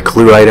some of my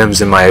clue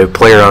items in my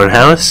player-owned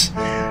house.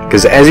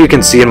 Because as you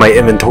can see in my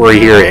inventory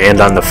here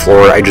and on the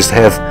floor, I just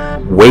have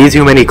way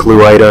too many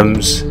clue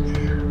items.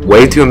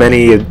 Way too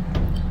many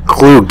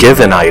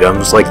clue-given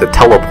items, like the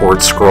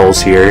teleport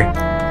scrolls here.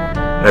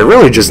 And I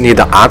really just need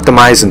to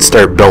optimize and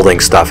start building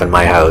stuff in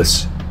my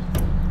house.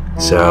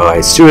 So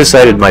I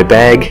suicided my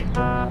bag.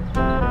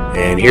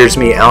 And here's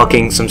me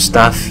alching some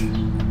stuff.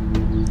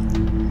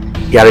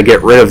 Gotta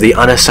get rid of the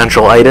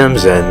unessential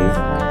items,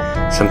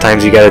 and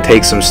sometimes you gotta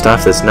take some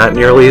stuff that's not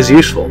nearly as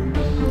useful.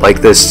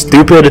 Like this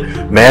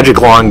stupid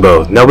magic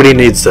longbow. Nobody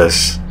needs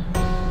this.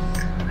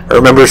 I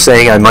remember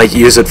saying I might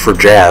use it for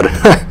Jad.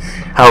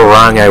 How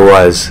wrong I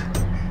was.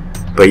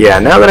 But yeah,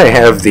 now that I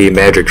have the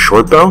magic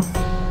shortbow,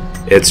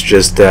 it's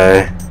just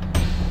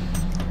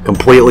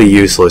completely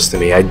useless to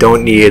me. I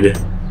don't need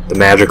the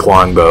magic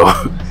longbow.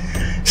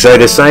 So I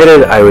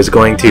decided I was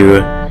going to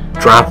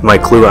drop my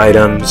clue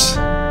items.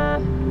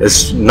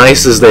 As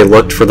nice as they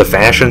looked for the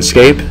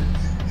fashionscape,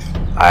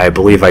 I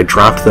believe I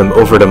dropped them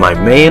over to my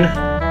main.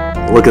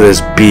 Look at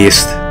this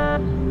beast.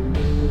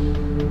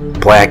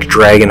 Black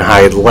dragon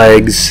hide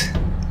legs.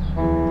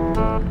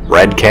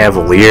 Red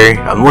cavalier.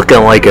 I'm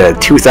looking like a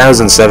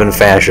 2007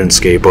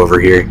 fashionscape over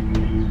here.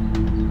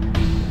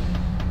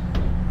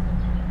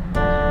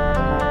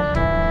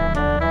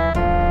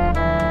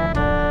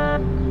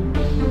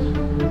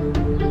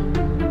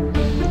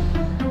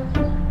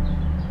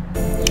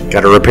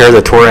 Gotta repair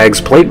the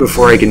Torag's plate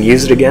before I can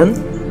use it again.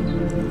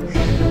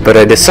 But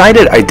I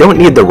decided I don't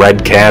need the red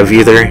cav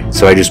either,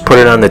 so I just put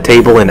it on the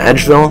table in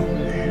Edgeville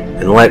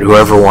and let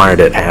whoever wanted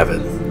it have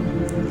it.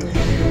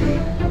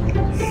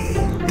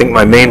 I think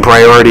my main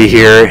priority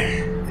here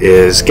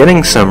is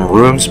getting some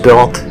rooms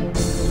built,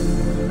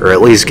 or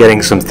at least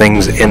getting some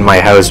things in my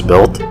house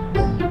built.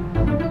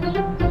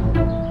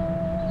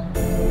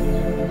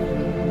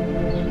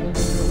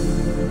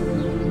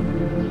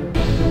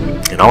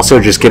 Also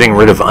just getting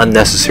rid of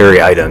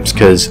unnecessary items,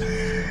 because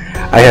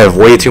I have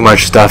way too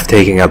much stuff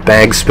taking up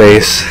bag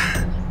space,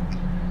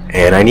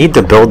 and I need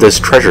to build this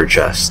treasure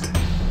chest,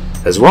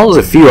 as well as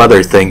a few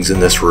other things in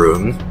this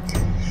room.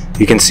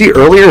 You can see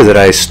earlier that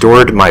I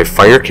stored my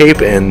fire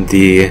cape in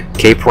the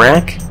cape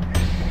rack,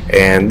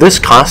 and this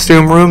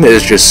costume room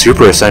is just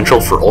super essential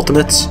for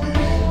ultimates.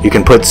 You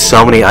can put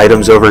so many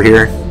items over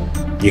here.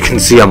 You can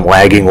see I'm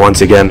lagging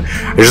once again.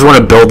 I just want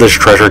to build this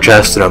treasure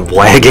chest and I'm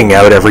lagging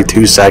out every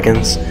 2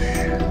 seconds.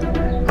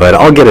 But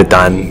I'll get it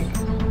done.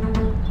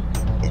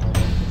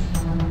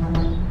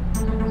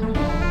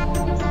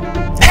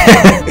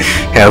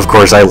 Yeah, of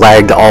course, I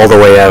lagged all the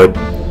way out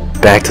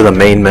back to the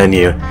main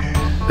menu.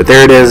 But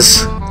there it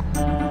is.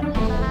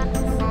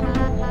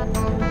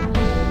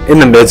 In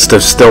the midst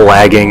of still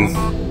lagging,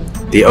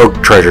 the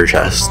oak treasure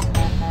chest.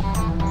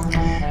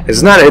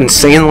 It's not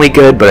insanely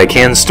good, but I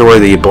can store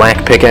the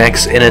black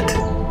pickaxe in it.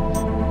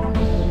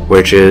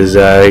 Which is,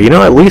 you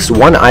know, at least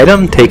one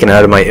item taken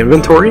out of my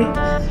inventory.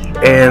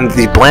 And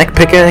the black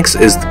pickaxe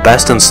is the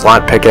best in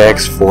slot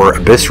pickaxe for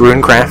abyss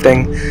rune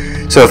crafting.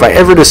 So if I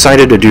ever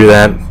decided to do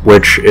that,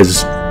 which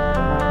is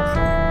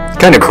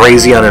kind of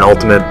crazy on an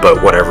ultimate,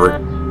 but whatever,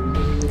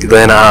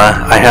 then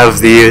I have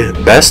the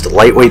best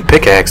lightweight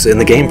pickaxe in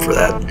the game for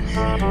that.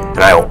 And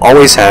I'll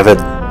always have it,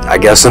 I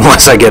guess,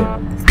 unless I get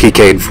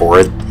PK'd for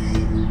it.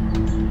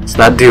 It's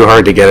not too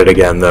hard to get it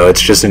again, though.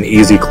 It's just an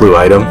easy clue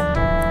item.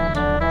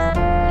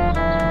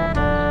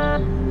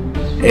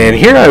 And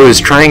here I was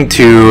trying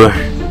to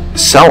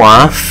sell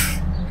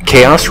off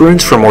chaos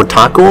runes for more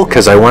tackle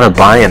because I want to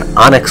buy an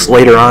onyx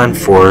later on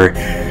for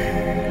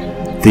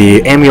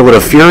the Amulet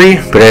of Fury,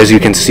 but as you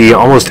can see,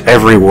 almost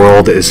every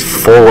world is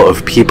full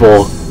of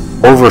people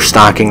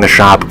overstocking the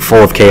shop full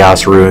of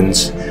chaos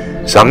runes,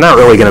 so I'm not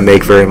really going to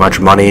make very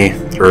much money,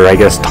 or I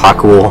guess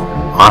tackle,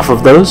 off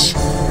of those,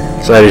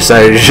 so I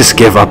decided to just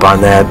give up on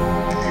that,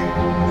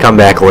 come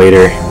back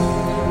later.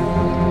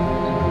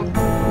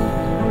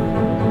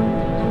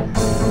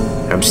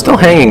 I'm still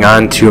hanging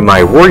on to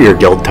my Warrior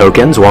Guild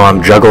tokens while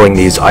I'm juggling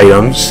these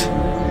items,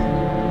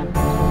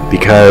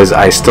 because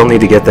I still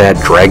need to get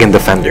that Dragon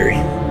Defender.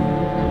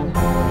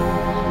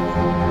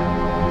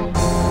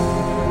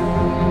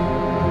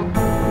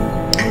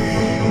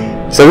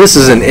 So this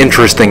is an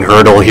interesting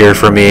hurdle here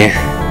for me.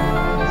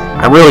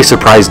 I'm really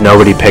surprised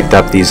nobody picked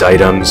up these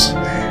items,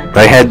 but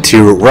I had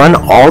to run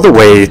all the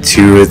way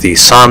to the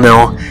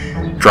sawmill,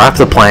 drop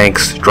the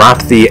planks,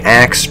 drop the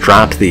axe,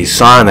 drop the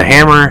saw and the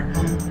hammer,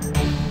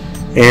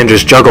 and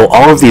just juggle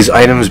all of these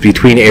items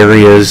between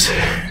areas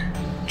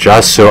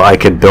just so I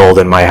could build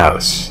in my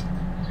house.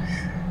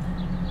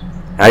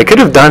 I could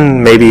have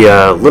done maybe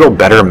a little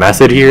better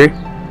method here,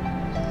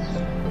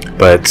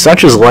 but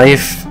such is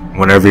life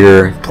whenever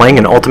you're playing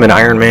an Ultimate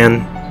Iron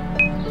Man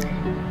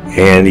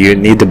and you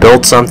need to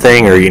build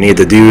something or you need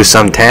to do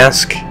some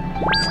task.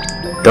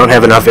 Don't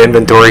have enough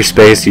inventory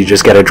space, you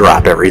just gotta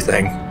drop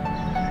everything.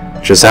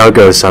 Just how it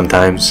goes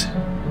sometimes.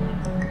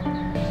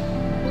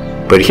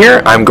 But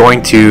here I'm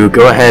going to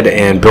go ahead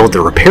and build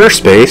the repair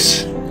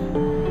space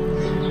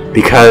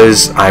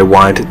because I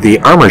want the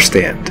armor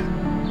stand.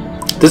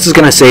 This is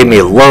going to save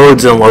me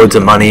loads and loads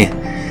of money.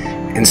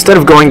 Instead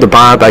of going to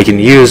Bob, I can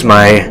use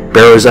my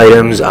Barrows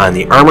items on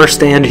the armor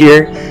stand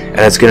here,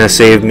 and it's going to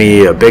save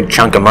me a big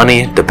chunk of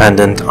money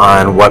dependent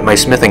on what my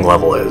smithing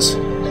level is.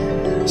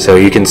 So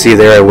you can see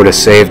there I would have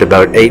saved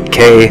about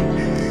 8k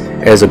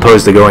as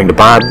opposed to going to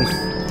Bob.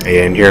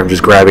 And here I'm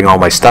just grabbing all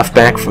my stuff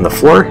back from the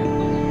floor.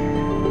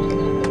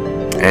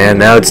 And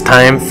now it's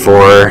time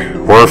for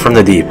Horror from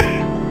the Deep.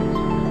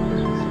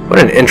 What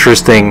an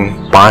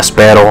interesting boss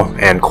battle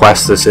and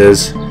quest this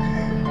is.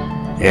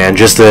 And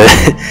just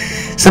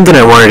something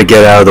I wanted to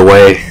get out of the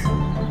way.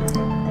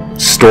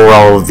 Store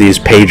all of these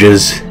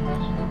pages.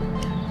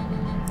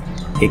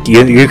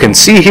 You can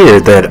see here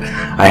that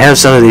I have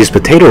some of these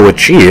potato with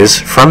cheese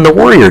from the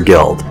Warrior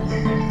Guild.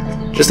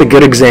 Just a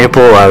good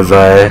example of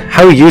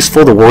how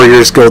useful the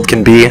Warriors Guild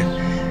can be.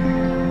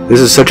 This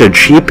is such a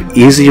cheap,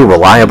 easy,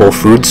 reliable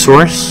food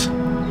source,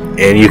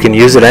 and you can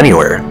use it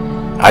anywhere.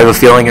 I have a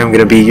feeling I'm going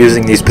to be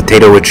using these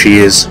potato with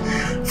cheese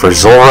for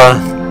Zora,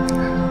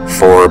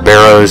 for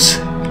Barrows,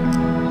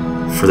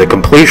 for the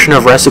completion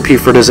of Recipe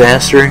for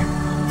Disaster,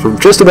 for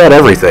just about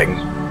everything.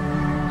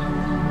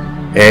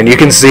 And you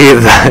can see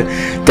that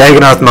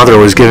Dagonoth Mother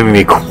was giving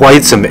me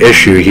quite some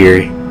issue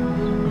here.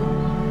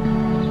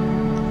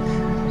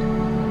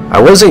 I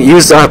wasn't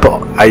using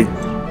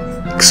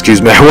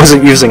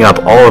up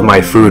all of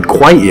my food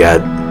quite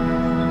yet,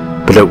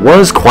 but it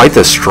was quite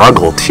the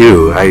struggle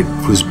too. I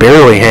was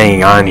barely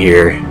hanging on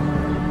here.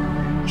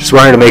 Just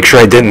wanted to make sure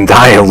I didn't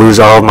die and lose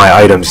all of my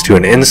items to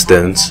an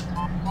instance.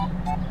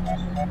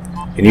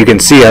 And you can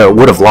see I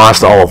would have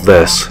lost all of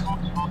this.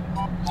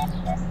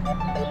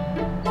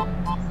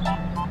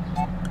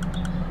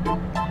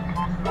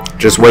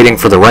 Just waiting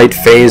for the right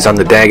phase on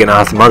the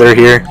Dagonoth Mother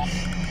here.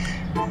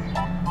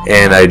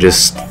 And I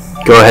just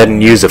go ahead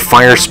and use a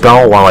fire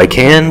spell while I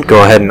can.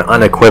 Go ahead and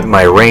unequip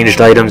my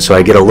ranged items so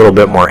I get a little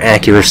bit more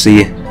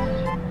accuracy.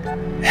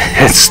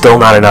 It's still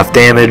not enough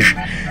damage.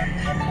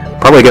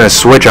 Probably going to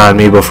switch on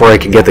me before I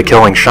can get the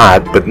killing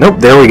shot, but nope,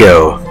 there we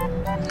go.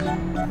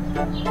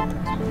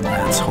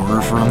 That's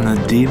Horror from the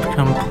Deep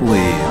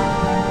complete.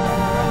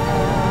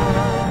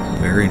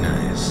 Very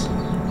nice.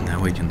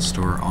 Now we can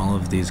store all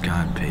of these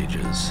god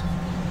pages.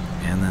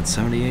 And that's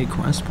 78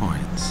 quest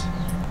points.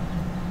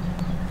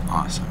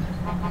 Awesome.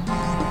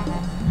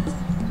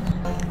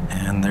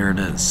 And there it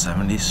is,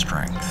 70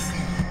 strength.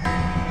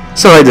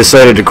 So I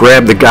decided to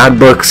grab the god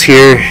books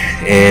here,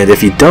 and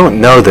if you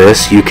don't know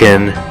this, you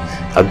can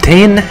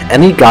obtain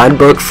any god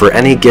book for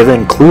any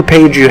given clue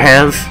page you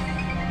have.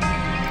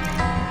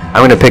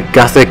 I'm going to pick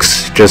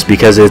Guthix just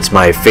because it's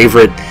my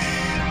favorite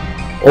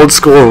old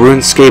school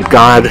RuneScape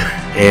god,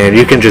 and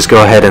you can just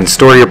go ahead and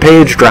store your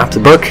page, drop the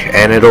book,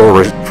 and it'll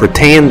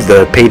retain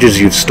the pages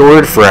you've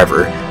stored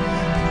forever.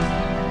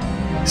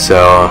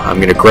 So I'm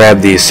going to grab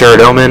the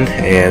Ceradomin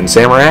and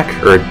Zamorak,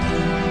 or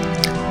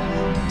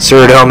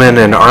Ceradomin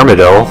and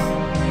Armadillo.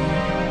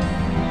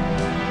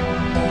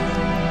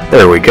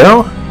 There we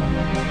go.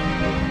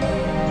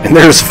 And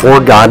there's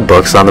 4 god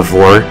books on the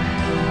floor.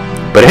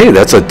 But hey,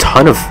 that's a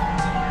ton of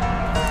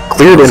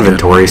cleared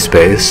inventory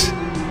space.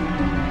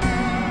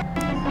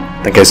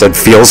 I think I said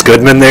feels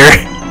Goodman there.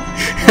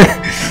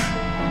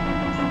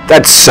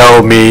 That's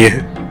so me.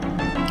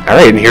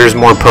 Alright, and here's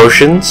more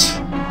potions.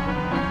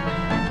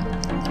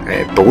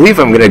 I believe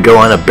I'm going to go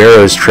on a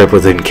Barrows trip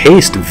with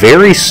Encased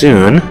very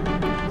soon.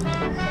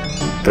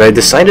 But I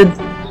decided...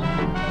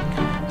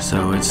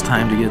 So it's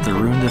time to get the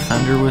Rune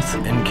Defender with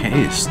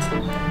Encased.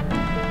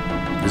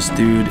 This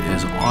dude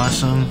is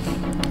awesome,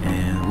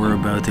 and we're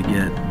about to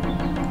get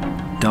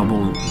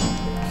double...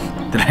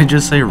 Did I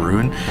just say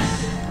rune?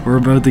 We're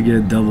about to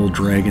get double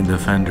Dragon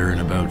Defender and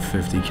about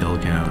 50 kill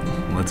count.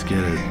 Let's get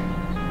it.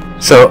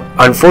 So,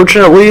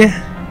 unfortunately,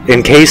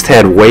 Encased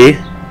had way...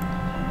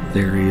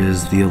 There he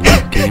is, the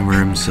elite gamer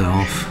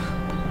himself.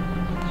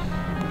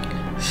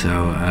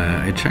 So,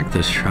 I checked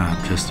this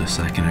shop just a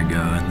second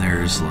ago, and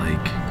there's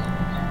like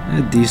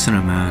a decent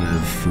amount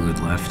of food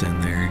left in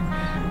there.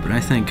 But I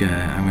think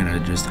I'm gonna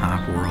just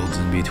hop worlds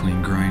in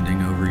between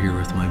grinding over here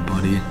with my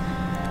buddy.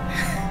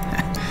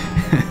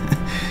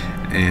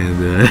 And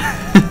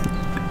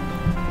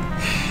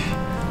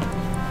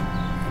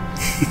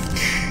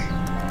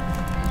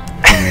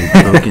my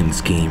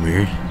tokens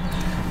gamer.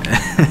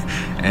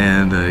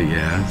 And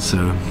yeah,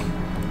 so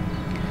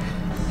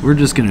we're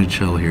just gonna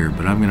chill here,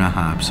 but I'm gonna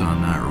hop so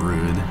I'm not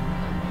rude,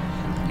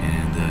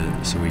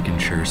 and so we can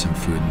share some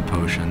food and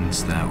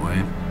potions that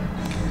way.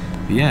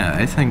 But yeah,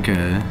 I think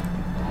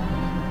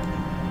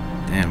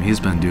damn, he's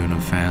been doing them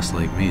fast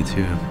like me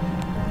too.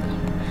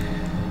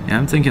 Yeah,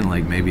 I'm thinking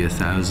like maybe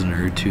 1,000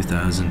 or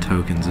 2,000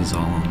 tokens is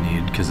all I'll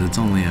need, because it's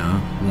only a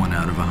 1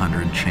 out of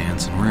 100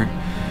 chance, and we're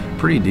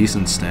pretty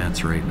decent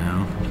stats right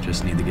now.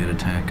 Just need to get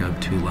attack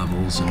up 2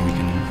 levels and we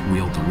can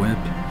wield the whip.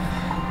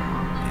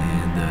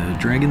 And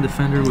Dragon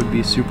Defender would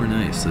be super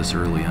nice this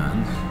early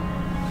on.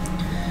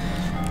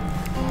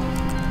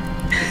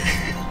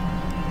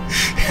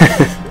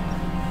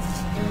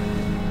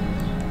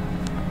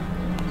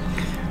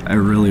 I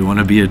really want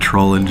to be a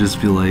troll and just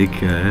be like,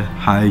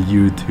 hi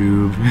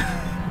YouTube.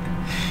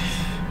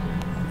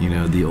 You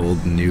know, the old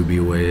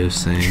newbie way of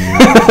saying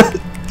it.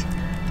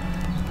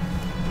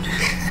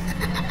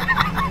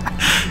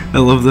 I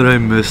love that I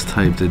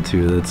mistyped it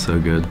too, that's so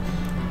good.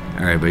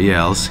 Alright, but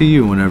yeah, I'll see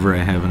you whenever I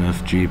have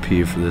enough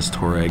GP for this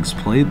Torag's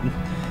plate.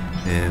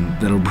 And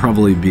that'll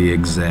probably be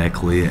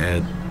exactly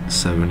at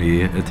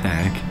 70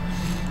 attack.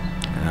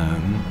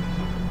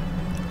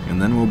 And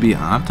then we'll be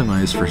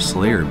optimized for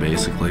Slayer,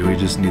 basically. We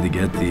just need to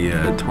get the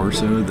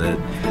torso that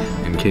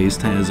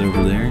Encased has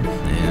over there.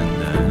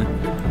 And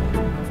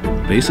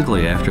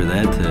basically after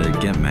that, to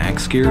get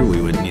max gear,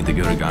 we would need to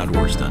go to God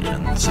Wars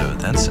Dungeon. So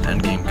that's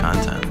endgame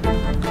content.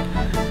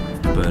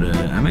 But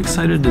I'm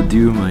excited to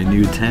do my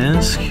new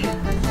task,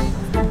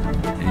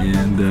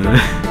 and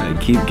I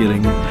keep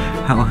getting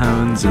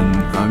Hellhounds and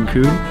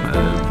Anku,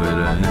 but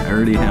I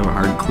already have a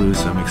hard clue,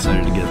 so I'm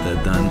excited to get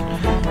that done.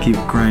 Keep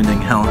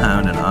grinding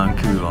Hellhound and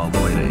Anku all the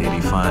way to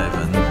 85,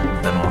 and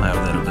then we'll have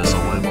that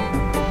Abyssal Whip.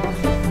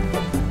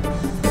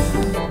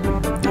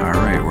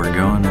 Alright, we're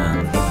going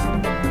in.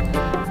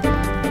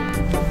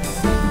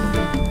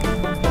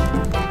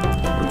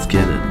 Let's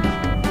get it.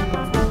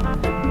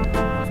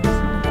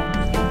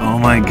 Oh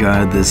my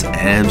god, this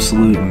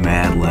absolute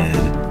mad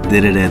lad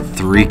did it at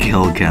 3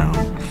 kill count.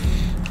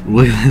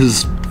 Look at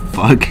this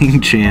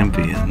fucking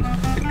champion.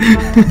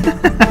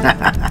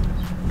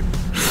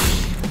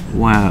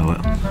 Wow.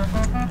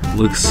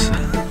 Looks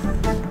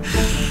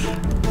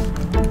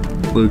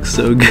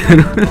so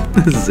good with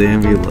the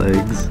Zambi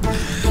legs.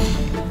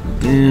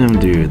 Damn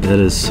dude, that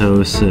is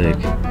so sick.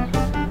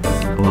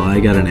 Well, I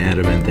got an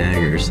adamant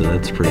dagger, so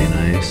that's pretty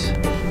nice.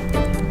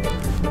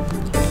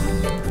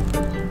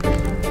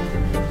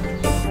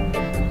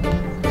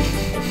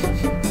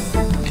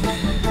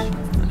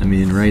 I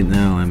mean, right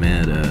now I'm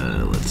at,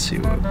 let's see,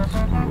 what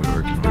are we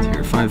working with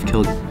here? 5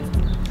 kill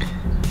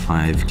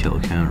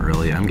count,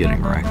 really. I'm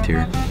getting wrecked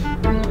here.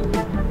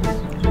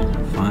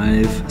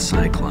 5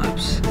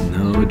 Cyclops.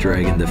 No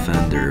Dragon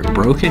Defender.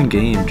 Broken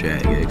game,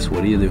 Jagex.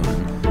 What are you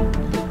doing?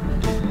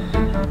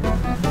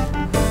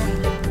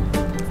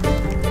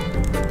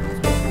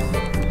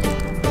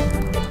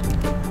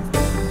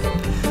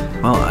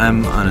 Well,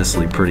 I'm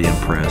honestly pretty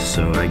impressed,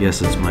 so I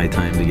guess it's my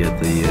time to get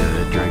the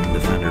Dragon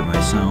Defender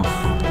myself.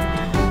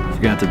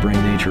 Forgot to bring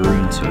Nature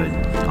Rune, so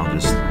I'll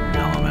just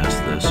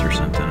LMS this or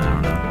something, I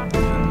don't know.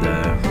 And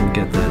we'll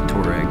get the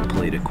Torag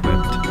plate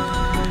equipped.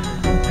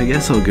 I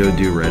guess I'll go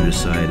do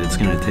Regicide. It's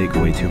going to take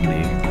way too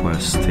many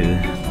quests to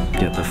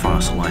get the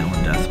Fossil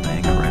Island Death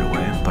Bank right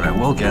away, but I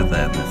will get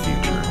that in the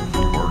future,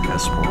 or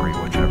Hespori,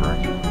 whichever.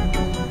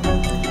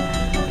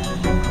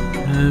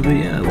 But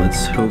yeah,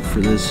 let's hope for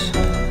this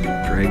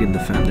Dragon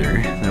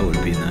Defender. That would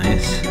be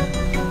nice.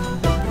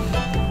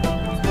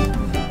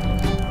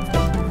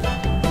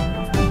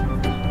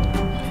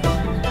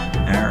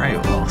 Alright,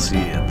 well, I'll see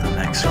you at the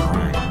next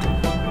grind.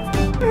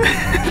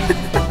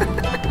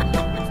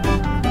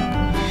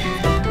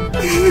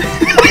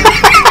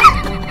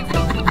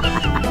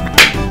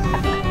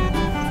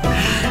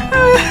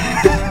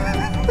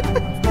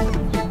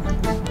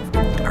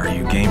 Are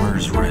you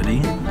gamers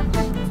ready?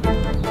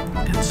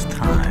 It's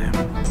time.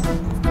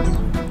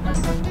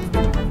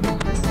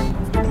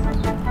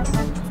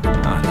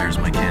 Oh, and there's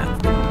my cat.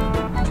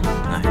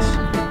 Nice.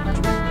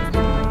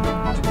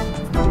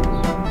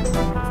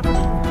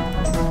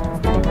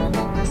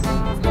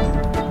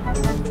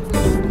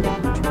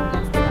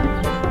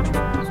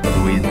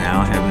 We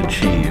now have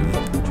achieved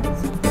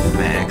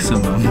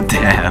maximum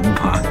dab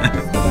bot.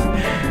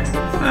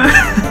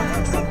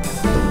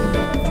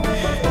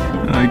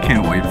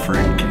 for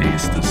a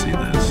case to see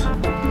this.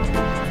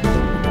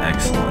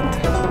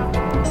 Excellent.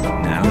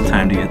 Now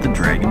time to get the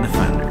Dragon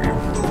Defender.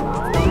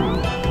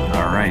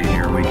 Alright,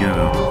 here we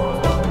go.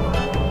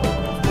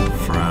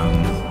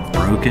 From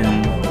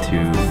broken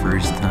to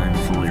first time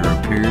fully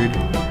repaired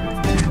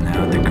to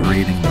now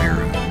degrading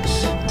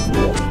barrows.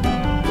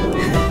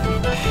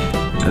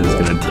 I was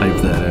gonna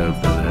type that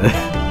out, but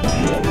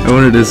I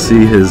wanted to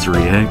see his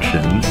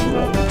reaction.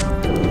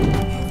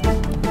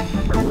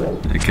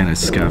 I kind of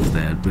scuffed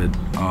that, but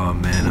oh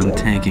man, I'm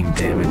tanking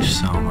damage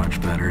so much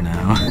better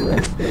now.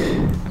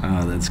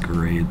 Oh, that's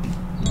great.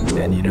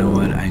 And you know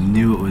what? I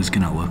knew it was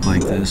gonna look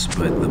like this,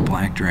 but the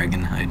black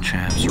dragon hide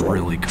chaps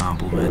really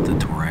complement the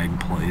Torag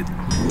plate.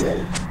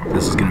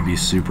 This is gonna be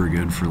super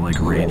good for like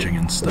raging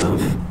and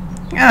stuff.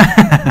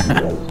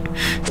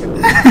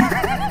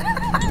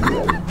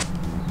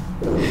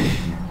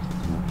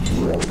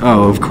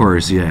 Oh, of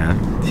course, yeah.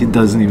 He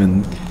doesn't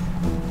even...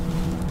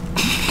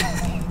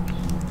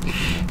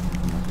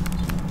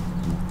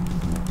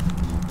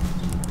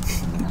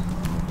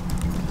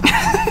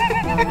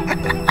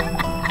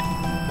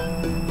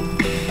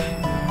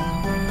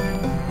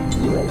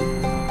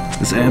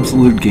 This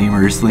absolute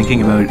gamer is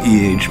thinking about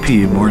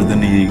EHP more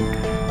than he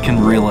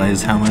can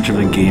realize how much of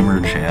a gamer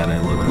Chad I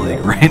look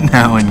like right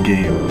now in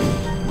game.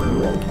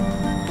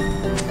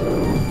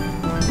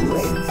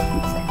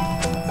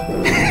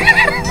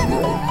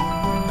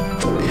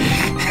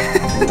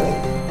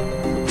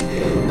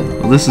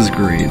 Well, this is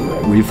great.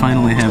 We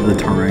finally have the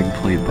Torag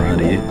plate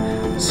body,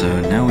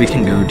 so now we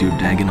can go do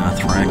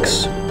Dagonoth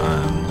Rex,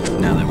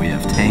 now that we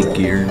have tank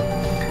gear,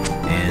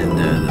 and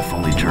the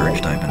fully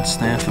charged Ivan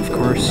staff, of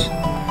course.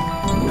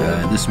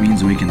 This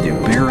means we can do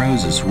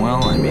barrows as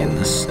well. I mean,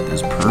 this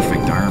is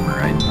perfect armor.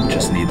 I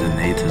just need the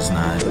Nata's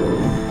Knot,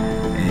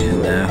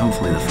 and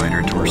hopefully the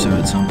fighter torso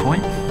at some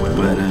point.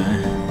 But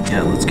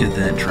yeah, let's get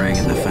that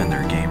Dragon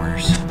Defender,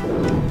 gamers.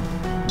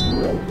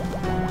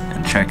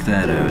 And check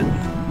that out.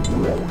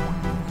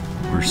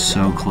 We're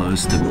so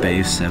close to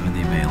base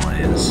 70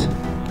 melees.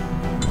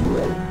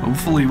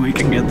 Hopefully we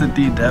can get the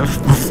D-def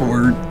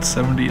before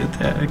 70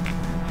 attack.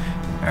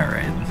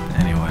 Alright,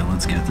 anyway,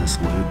 let's get this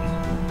loot.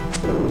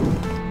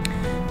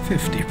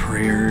 50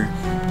 prayer.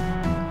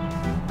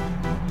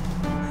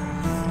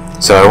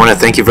 So I want to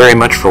thank you very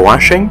much for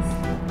watching.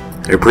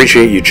 I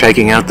appreciate you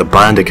checking out the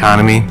Bond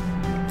economy.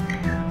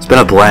 It's been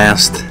a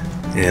blast,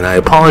 and I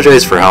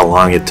apologize for how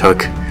long it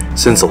took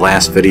since the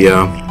last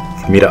video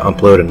for me to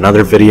upload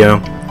another video,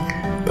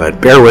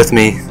 but bear with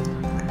me.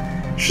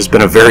 It's just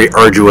been a very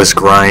arduous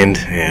grind,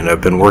 and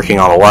I've been working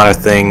on a lot of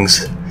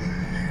things,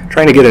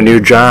 trying to get a new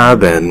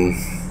job, and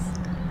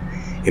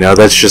you know,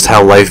 that's just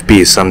how life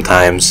be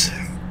sometimes.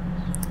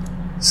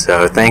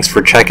 So thanks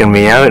for checking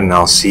me out, and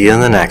I'll see you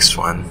in the next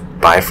one.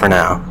 Bye for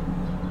now.